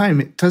same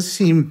time, it does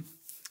seem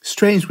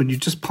strange when you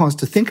just pause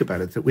to think about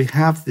it, that we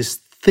have this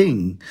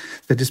thing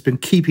that has been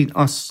keeping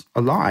us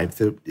alive,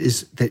 that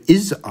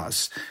is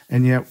us,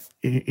 and yet,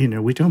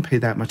 we don't pay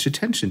that much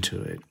attention to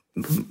it,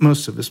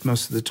 most of us,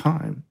 most of the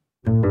time.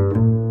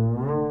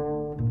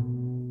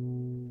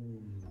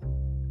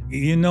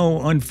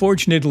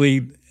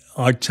 Unfortunately,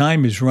 our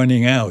time is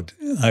running out.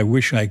 I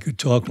wish I could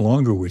talk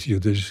longer with you.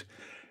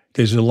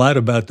 There's a lot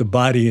about the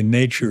body and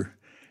nature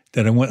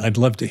that I'd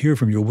love to hear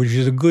from you, which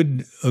is a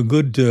good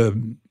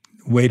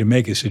way to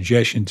make a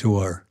suggestion to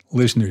our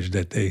listeners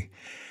that they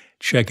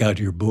check out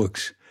your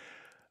books.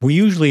 We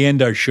usually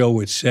end our show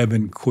with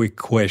 7 quick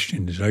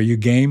questions. Are you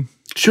game?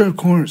 Sure, of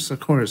course.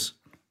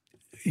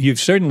 You've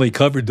certainly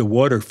covered the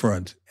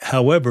waterfront.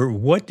 However,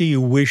 what do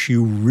you wish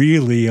you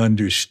really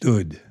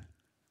understood?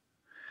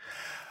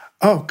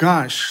 Oh,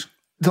 gosh.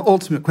 The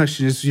ultimate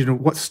question is,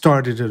 what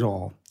started it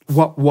all?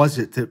 What was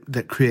it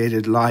that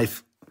created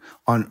life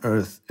on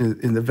Earth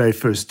in the very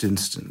first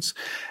instance?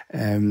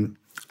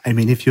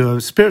 If you're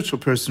a spiritual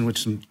person,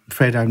 which I'm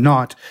afraid I'm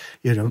not,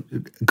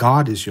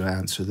 God is your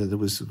answer,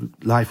 that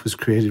life was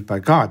created by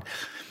God.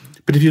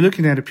 But if you're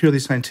looking at it purely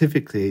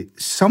scientifically,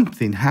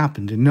 something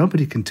happened, and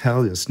nobody can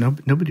tell us.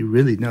 Nobody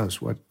really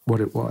knows what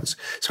it was.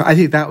 So I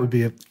think that would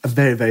be a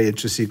very, very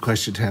interesting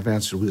question to have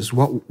answered, was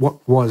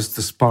what was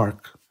the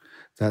spark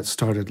that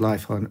started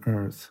life on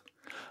Earth?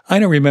 I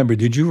don't remember.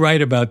 Did you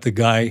write about the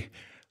guy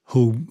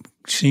who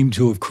seemed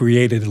to have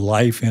created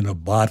life in a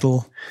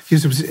bottle?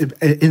 Yes, it was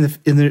in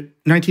the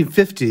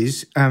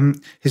 1950s.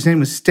 His name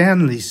was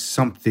Stanley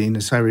something,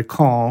 as I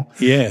recall.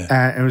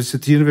 Yeah, it was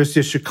at the University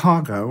of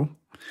Chicago,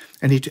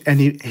 and he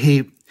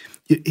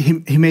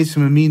made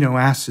some amino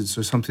acids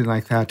or something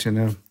like that in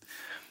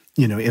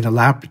a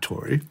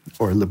laboratory,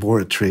 or a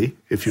laboratory,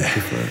 if you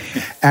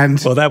prefer. And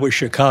well, that was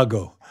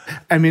Chicago.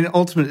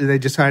 Ultimately, they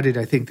decided,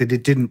 I think, that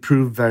it didn't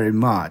prove very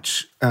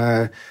much.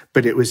 But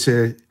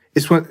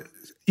it's what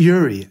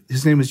Urey.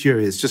 His name was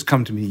Urey. It's just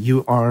come to me,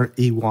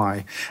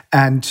 Urey,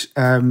 and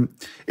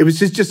it was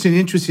just an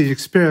interesting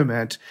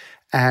experiment.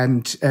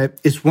 And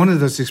it's one of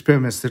those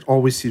experiments that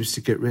always seems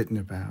to get written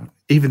about,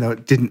 even though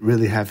it didn't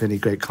really have any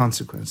great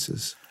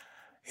consequences.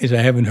 Yes,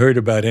 I haven't heard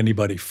about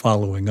anybody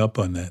following up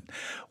on that.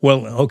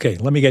 Well, okay,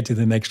 let me get to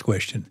the next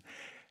question.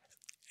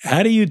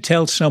 How do you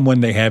tell someone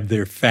they have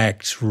their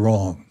facts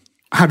wrong?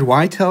 How do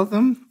I tell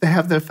them they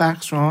have their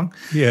facts wrong?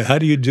 Yeah, how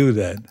do you do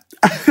that?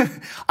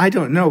 I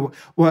don't know.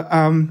 Well,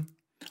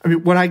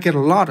 what I get a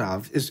lot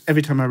of is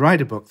every time I write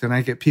a book, then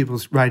I get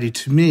people writing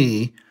to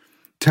me,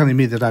 telling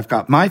me that I've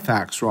got my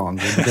facts wrong.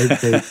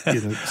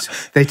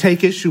 They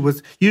take issue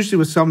usually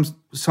with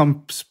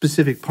some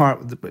specific part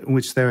in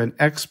which they're an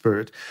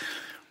expert.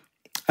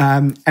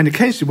 And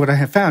occasionally, what I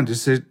have found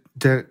is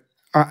that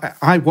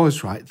I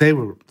was right. They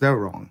were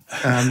wrong.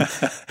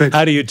 But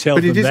how do you tell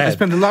them that? I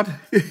spend a lot.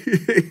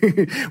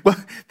 Well,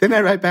 then I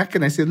write back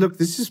and I say, "Look,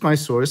 this is my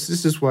source.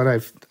 This is what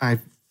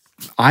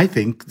I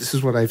think. This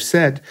is what I've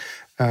said."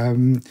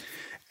 And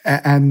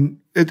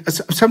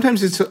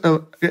sometimes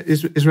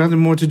it's rather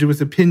more to do with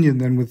opinion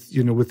than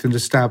with an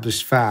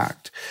established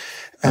fact.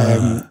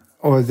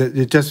 Or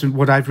that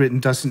what I've written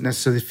doesn't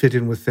necessarily fit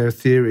in with their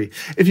theory.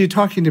 If you're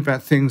talking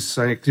about things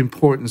like the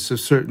importance of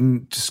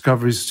certain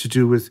discoveries to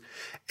do with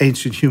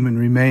ancient human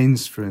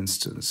remains, for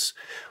instance,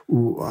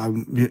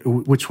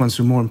 which ones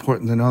are more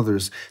important than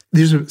others?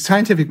 These are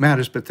scientific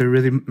matters, but they're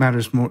really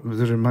matters more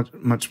that are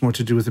much more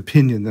to do with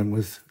opinion than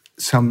with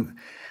some,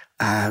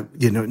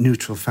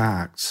 neutral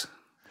facts.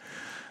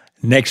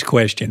 Next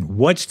question.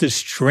 What's the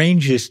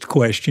strangest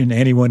question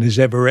anyone has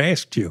ever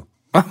asked you?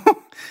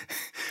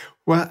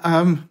 Well,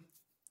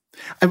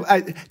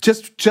 I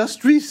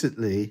just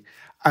recently,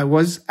 I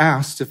was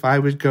asked if I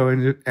would go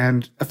in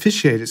and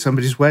officiate at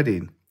somebody's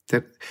wedding.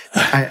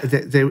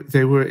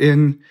 They were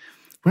in,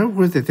 where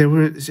were they? They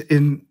were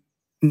in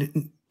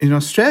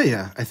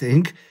Australia, I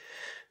think,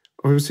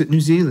 or was it New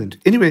Zealand?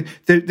 Anyway,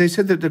 they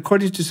said that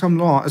according to some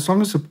law, as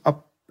long as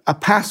a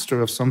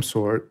pastor of some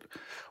sort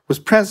was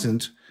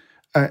present,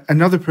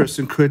 another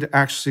person could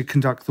actually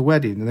conduct the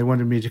wedding, and they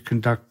wanted me to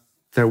conduct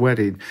their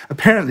wedding,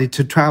 apparently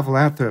to travel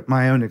out there at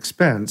my own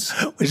expense.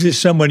 Was this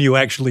someone you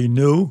actually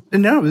knew?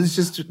 No, it was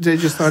just, they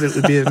just thought it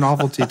would be a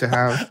novelty to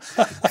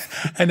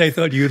have. And they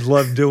thought you'd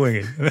love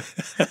doing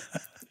it.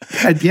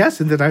 And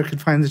yes, and that I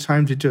could find the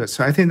time to do it.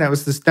 So I think that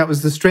was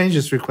the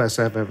strangest request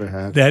I've ever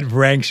had. That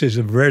ranks as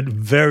a very,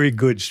 very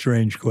good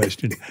strange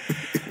question.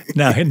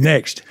 Now,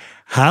 next,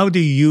 how do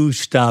you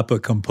stop a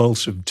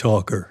compulsive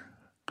talker?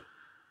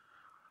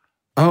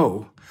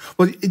 Oh,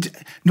 well,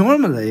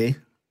 normally,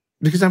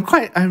 because I'm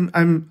quite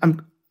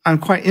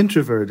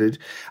introverted.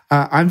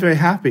 I'm very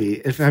happy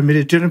if I'm at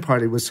a dinner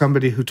party with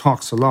somebody who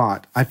talks a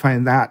lot. I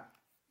find that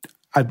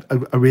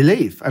a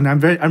relief, and I'm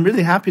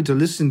really happy to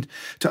listen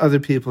to other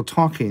people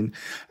talking.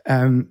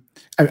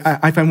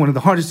 I find one of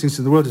the hardest things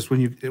in the world is when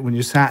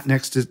you sat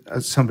next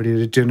to somebody at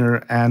a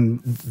dinner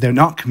and they're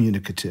not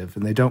communicative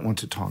and they don't want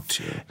to talk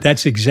to you.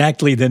 That's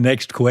exactly the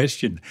next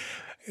question.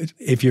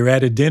 If you're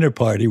at a dinner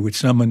party with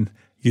someone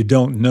you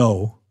don't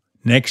know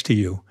next to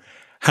you,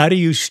 how do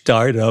you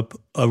start up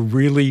a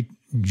really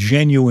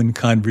genuine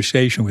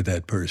conversation with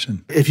that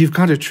person? If you've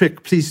got a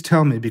trick, please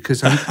tell me,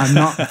 because I'm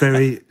not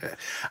very,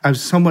 I'm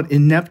somewhat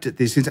inept at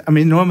these things. I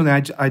mean, normally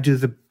I do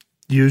the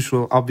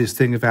usual obvious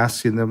thing of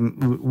asking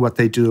them what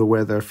they do or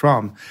where they're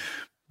from.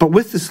 But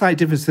with the slight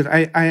difference that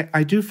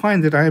I do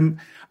find that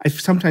I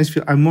sometimes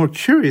feel I'm more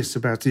curious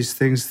about these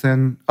things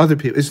than other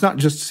people. It's not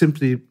just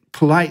simply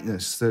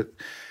politeness that,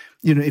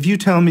 if you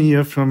tell me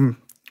you're from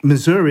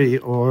Missouri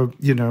or,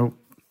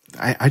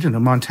 I don't know,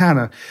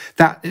 Montana,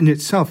 that in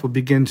itself will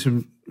begin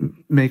to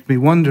make me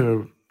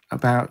wonder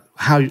about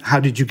how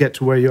did you get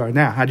to where you are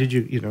now? How did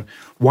you,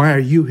 why are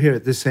you here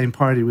at the same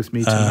party with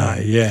me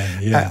tonight?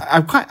 Yeah.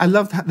 I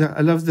love that.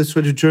 I love the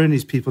sort of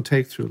journeys people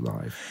take through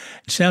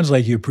life. It sounds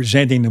like you're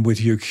presenting them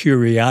with your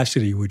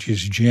curiosity, which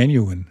is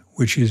genuine,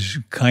 which is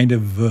kind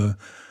of,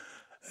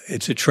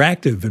 it's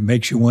attractive. It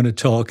makes you want to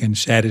talk and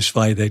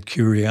satisfy that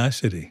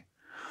curiosity.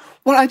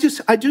 Well, I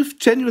do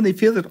genuinely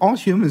feel that all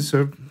humans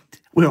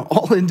we're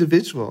all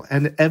individual,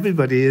 and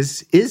everybody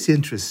is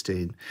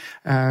interesting.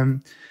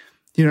 A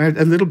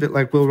little bit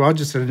like Will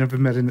Rogers said, I never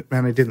met a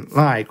man I didn't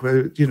like.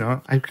 Where,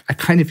 I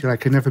kind of feel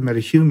like I never met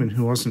a human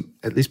who wasn't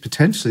at least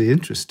potentially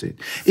interesting.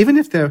 Even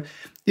if they're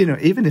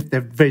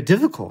very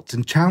difficult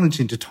and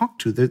challenging to talk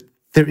to,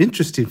 they're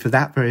interesting for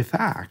that very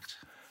fact.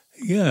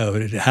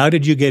 Yeah. How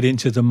did you get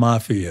into the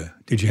mafia?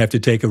 Did you have to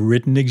take a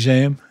written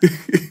exam?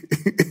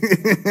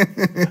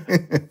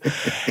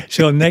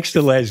 So next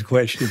to last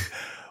question.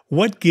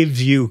 What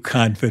gives you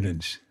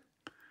confidence?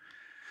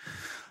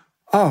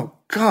 Oh,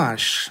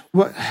 gosh.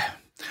 What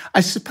I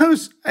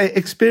suppose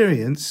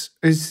experience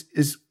is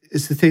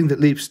the thing that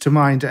leaps to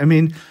mind. I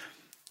mean,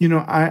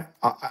 I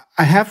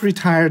have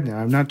retired now.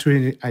 I'm not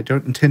doing. I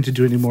don't intend to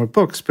do any more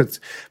books, but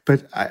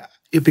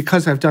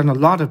because I've done a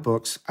lot of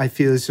books, I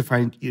feel as if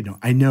I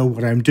know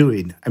what I'm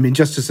doing. I mean,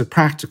 just as a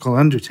practical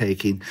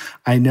undertaking,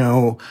 I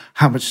know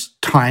how much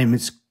time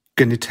it's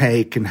going to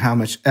take and how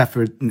much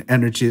effort and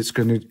energy it's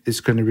going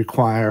to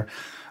require.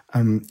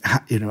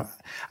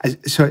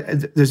 So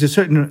there's a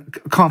certain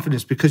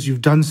confidence because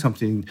you've done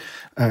something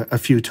a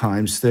few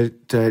times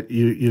that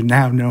you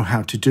now know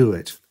how to do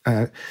it.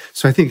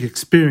 So I think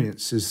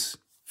experience is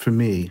for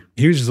me.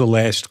 Here's the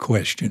last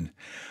question.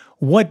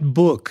 What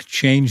book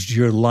changed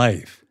your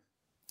life?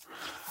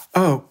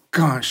 Oh,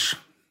 gosh.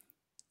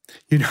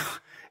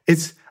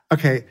 It's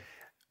okay.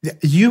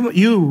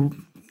 You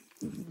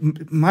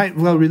might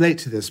well relate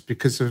to this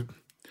because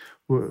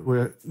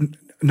we're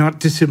not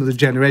dissimilar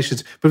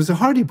generations, but it was a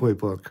Hardy Boy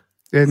book.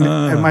 And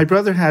my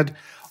brother had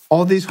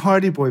all these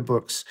Hardy Boy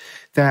books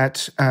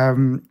that,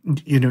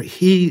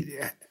 he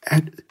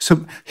had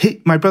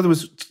my brother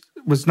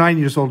was 9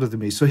 years older than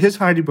me. So his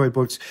Hardy Boy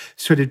books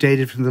sort of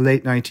dated from the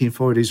late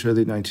 1940s,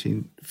 early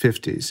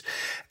 1950s.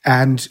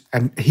 And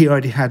he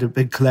already had a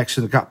big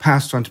collection that got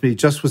passed on to me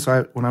just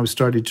when I was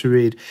starting to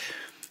read.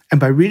 And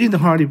by reading the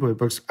Hardy Boy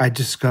books, I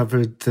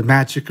discovered the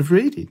magic of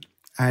reading.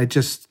 I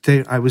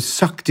was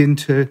sucked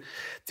into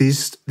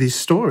these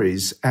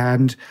stories,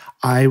 and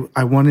I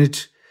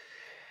wanted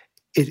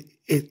it.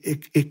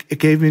 It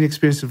gave me an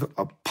experience of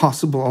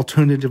possible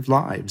alternative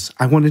lives.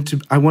 I wanted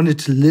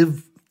to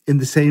live in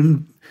the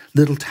same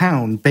little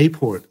town,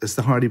 Bayport, as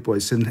the Hardy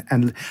Boys,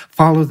 and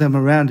follow them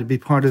around and be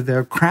part of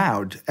their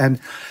crowd. And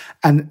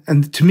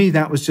to me,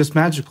 that was just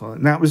magical.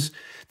 And that was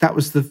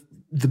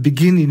the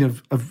beginning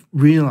of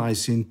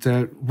realizing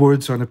that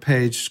words on a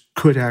page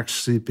could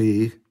actually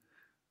be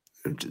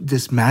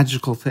this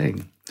magical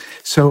thing.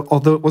 So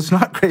although it was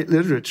not great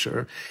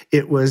literature,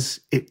 it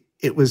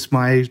it was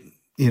my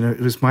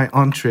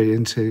entree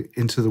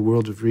into the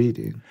world of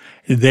reading.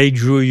 They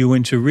drew you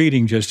into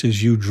reading just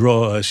as you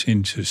draw us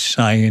into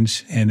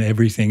science and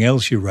everything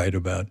else you write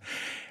about,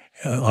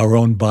 our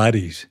own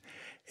bodies.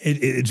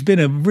 It's been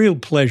a real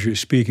pleasure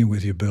speaking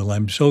with you, Bill.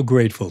 I'm so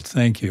grateful.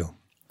 Thank you.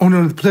 Oh,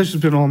 no, the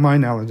pleasure's been all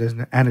mine,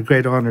 Alan, and a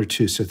great honor,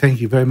 too. So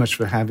thank you very much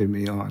for having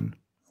me on.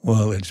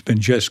 Well, it's been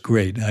just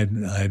great. I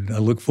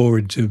look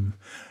forward to,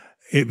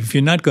 if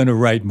you're not going to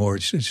write more,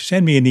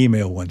 send me an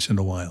email once in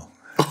a while.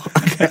 Oh,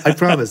 okay, I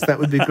promise. That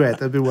would be great.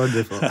 That'd be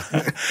wonderful.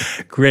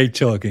 Great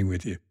talking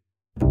with you.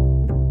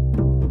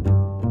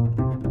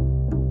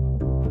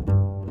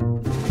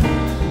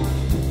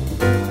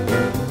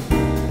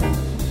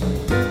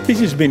 This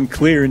has been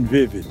Clear and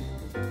Vivid.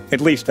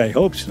 At least I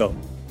hope so.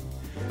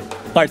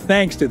 Our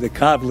thanks to the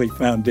Kavli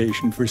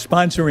Foundation for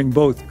sponsoring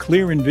both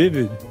Clear and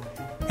Vivid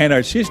and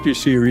our sister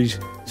series,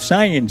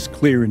 Science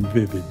Clear and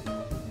Vivid.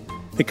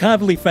 The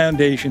Kavli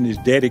Foundation is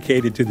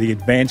dedicated to the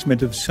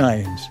advancement of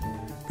science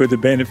for the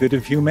benefit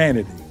of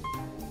humanity.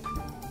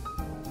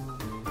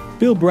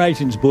 Bill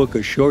Bryson's book,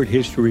 A Short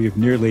History of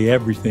Nearly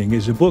Everything,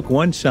 is a book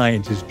one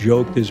scientist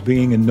joked as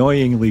being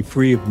annoyingly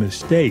free of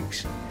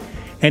mistakes,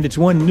 and it's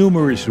won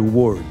numerous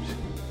awards.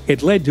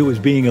 It led to his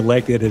being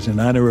elected as an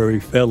honorary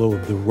fellow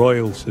of the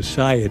Royal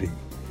Society,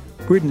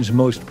 Britain's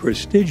most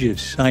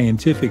prestigious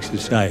scientific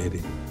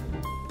society.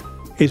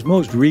 His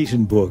most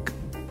recent book,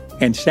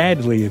 and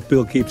sadly, if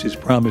Bill keeps his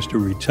promise to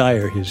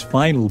retire, his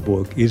final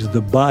book, is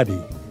The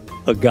Body,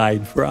 A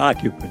Guide for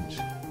Occupants.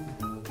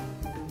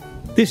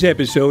 This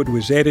episode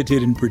was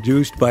edited and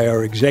produced by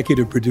our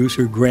executive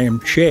producer, Graham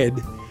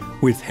Chedd,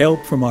 with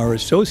help from our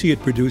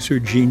associate producer,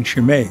 Jean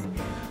Chimay.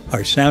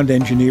 Our sound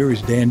engineer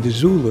is Dan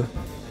DeZula,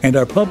 and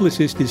our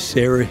publicist is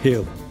Sarah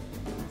Hill.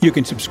 You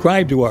can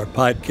subscribe to our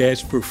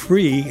podcast for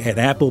free at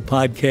Apple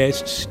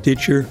Podcasts,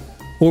 Stitcher,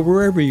 or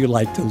wherever you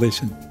like to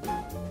listen.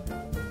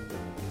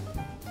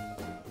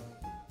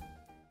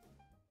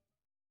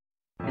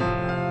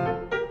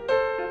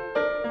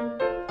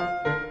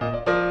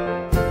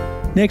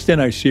 Next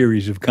in our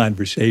series of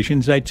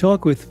conversations, I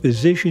talk with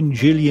physician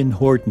Gillian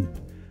Horton,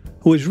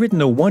 who has written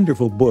a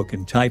wonderful book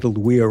entitled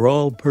We Are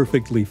All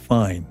Perfectly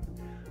Fine,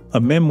 a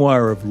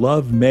memoir of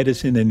love,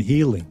 medicine, and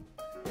healing.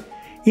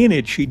 In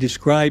it, she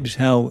describes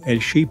how,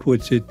 as she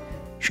puts it,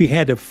 she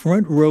had a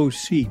front row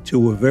seat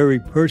to a very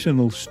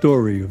personal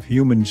story of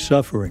human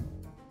suffering.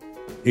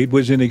 It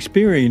was an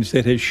experience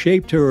that has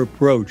shaped her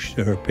approach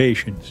to her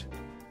patients.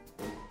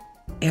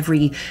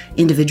 Every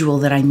individual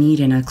that I meet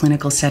in a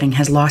clinical setting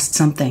has lost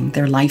something.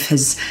 Their life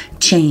has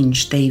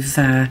changed. They've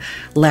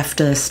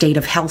left a state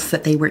of health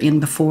that they were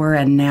in before,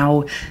 and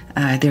now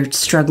they're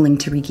struggling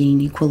to regain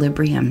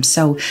equilibrium.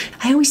 So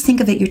I always think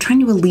of it, you're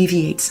trying to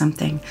alleviate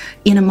something.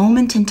 In a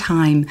moment in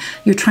time,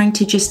 you're trying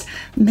to just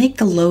make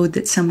the load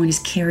that someone is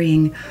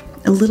carrying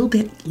a little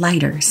bit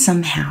lighter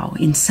somehow,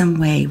 in some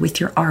way, with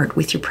your art,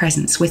 with your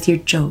presence, with your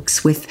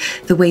jokes, with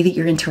the way that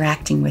you're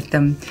interacting with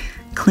them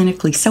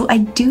clinically. So I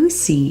do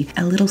see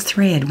a little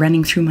thread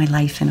running through my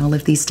life in all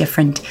of these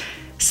different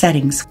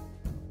settings.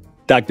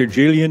 Dr.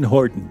 Gillian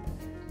Horton,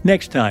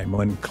 next time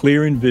on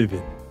Clear and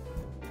Vivid.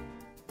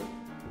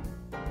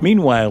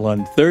 Meanwhile,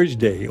 on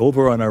Thursday,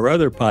 over on our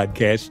other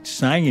podcast,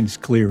 Science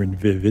Clear and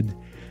Vivid,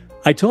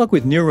 I talk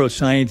with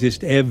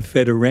neuroscientist Ev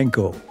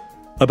Fedorenko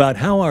about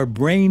how our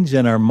brains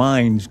and our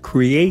minds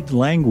create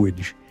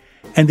language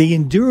and the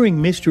enduring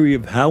mystery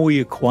of how we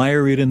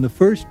acquire it in the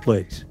first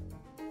place.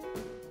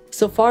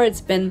 So far,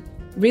 it's been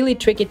really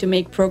tricky to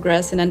make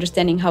progress in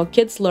understanding how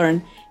kids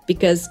learn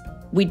because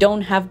we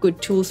don't have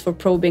good tools for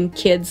probing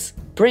kids'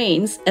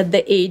 brains at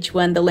the age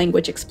when the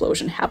language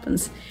explosion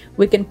happens.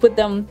 We can put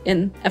them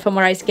in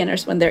fMRI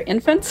scanners when they're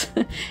infants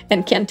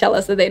and can't tell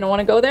us that they don't want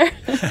to go there.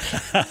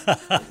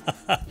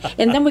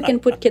 And then we can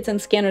put kids in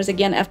scanners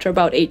again after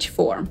about age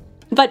 4.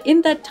 But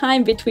in that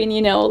time between,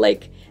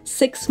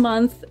 6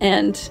 months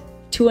and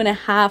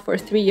 2.5 or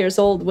 3 years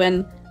old,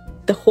 when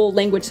the whole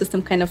language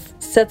system kind of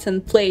sets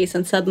in place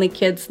and suddenly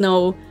kids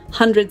know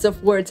hundreds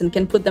of words and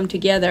can put them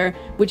together,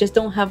 we just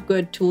don't have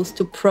good tools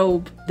to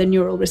probe the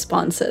neural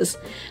responses.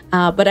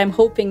 But I'm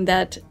hoping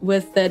that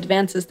with the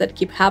advances that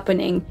keep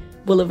happening,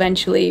 we'll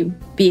eventually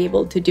be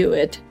able to do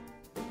it.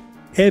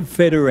 Ev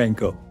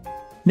Fedorenko,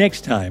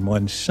 next time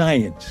on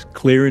Science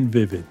Clear and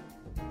Vivid.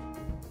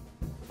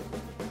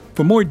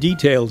 For more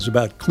details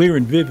about Clear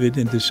and Vivid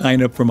and to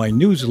sign up for my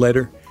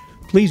newsletter,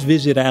 please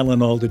visit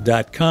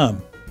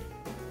alanalda.com.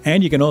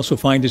 And you can also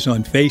find us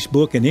on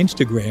Facebook and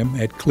Instagram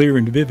at Clear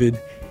and Vivid,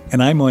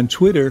 and I'm on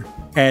Twitter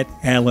at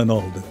Alan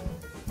Alda.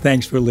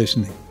 Thanks for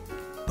listening.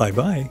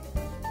 Bye-bye.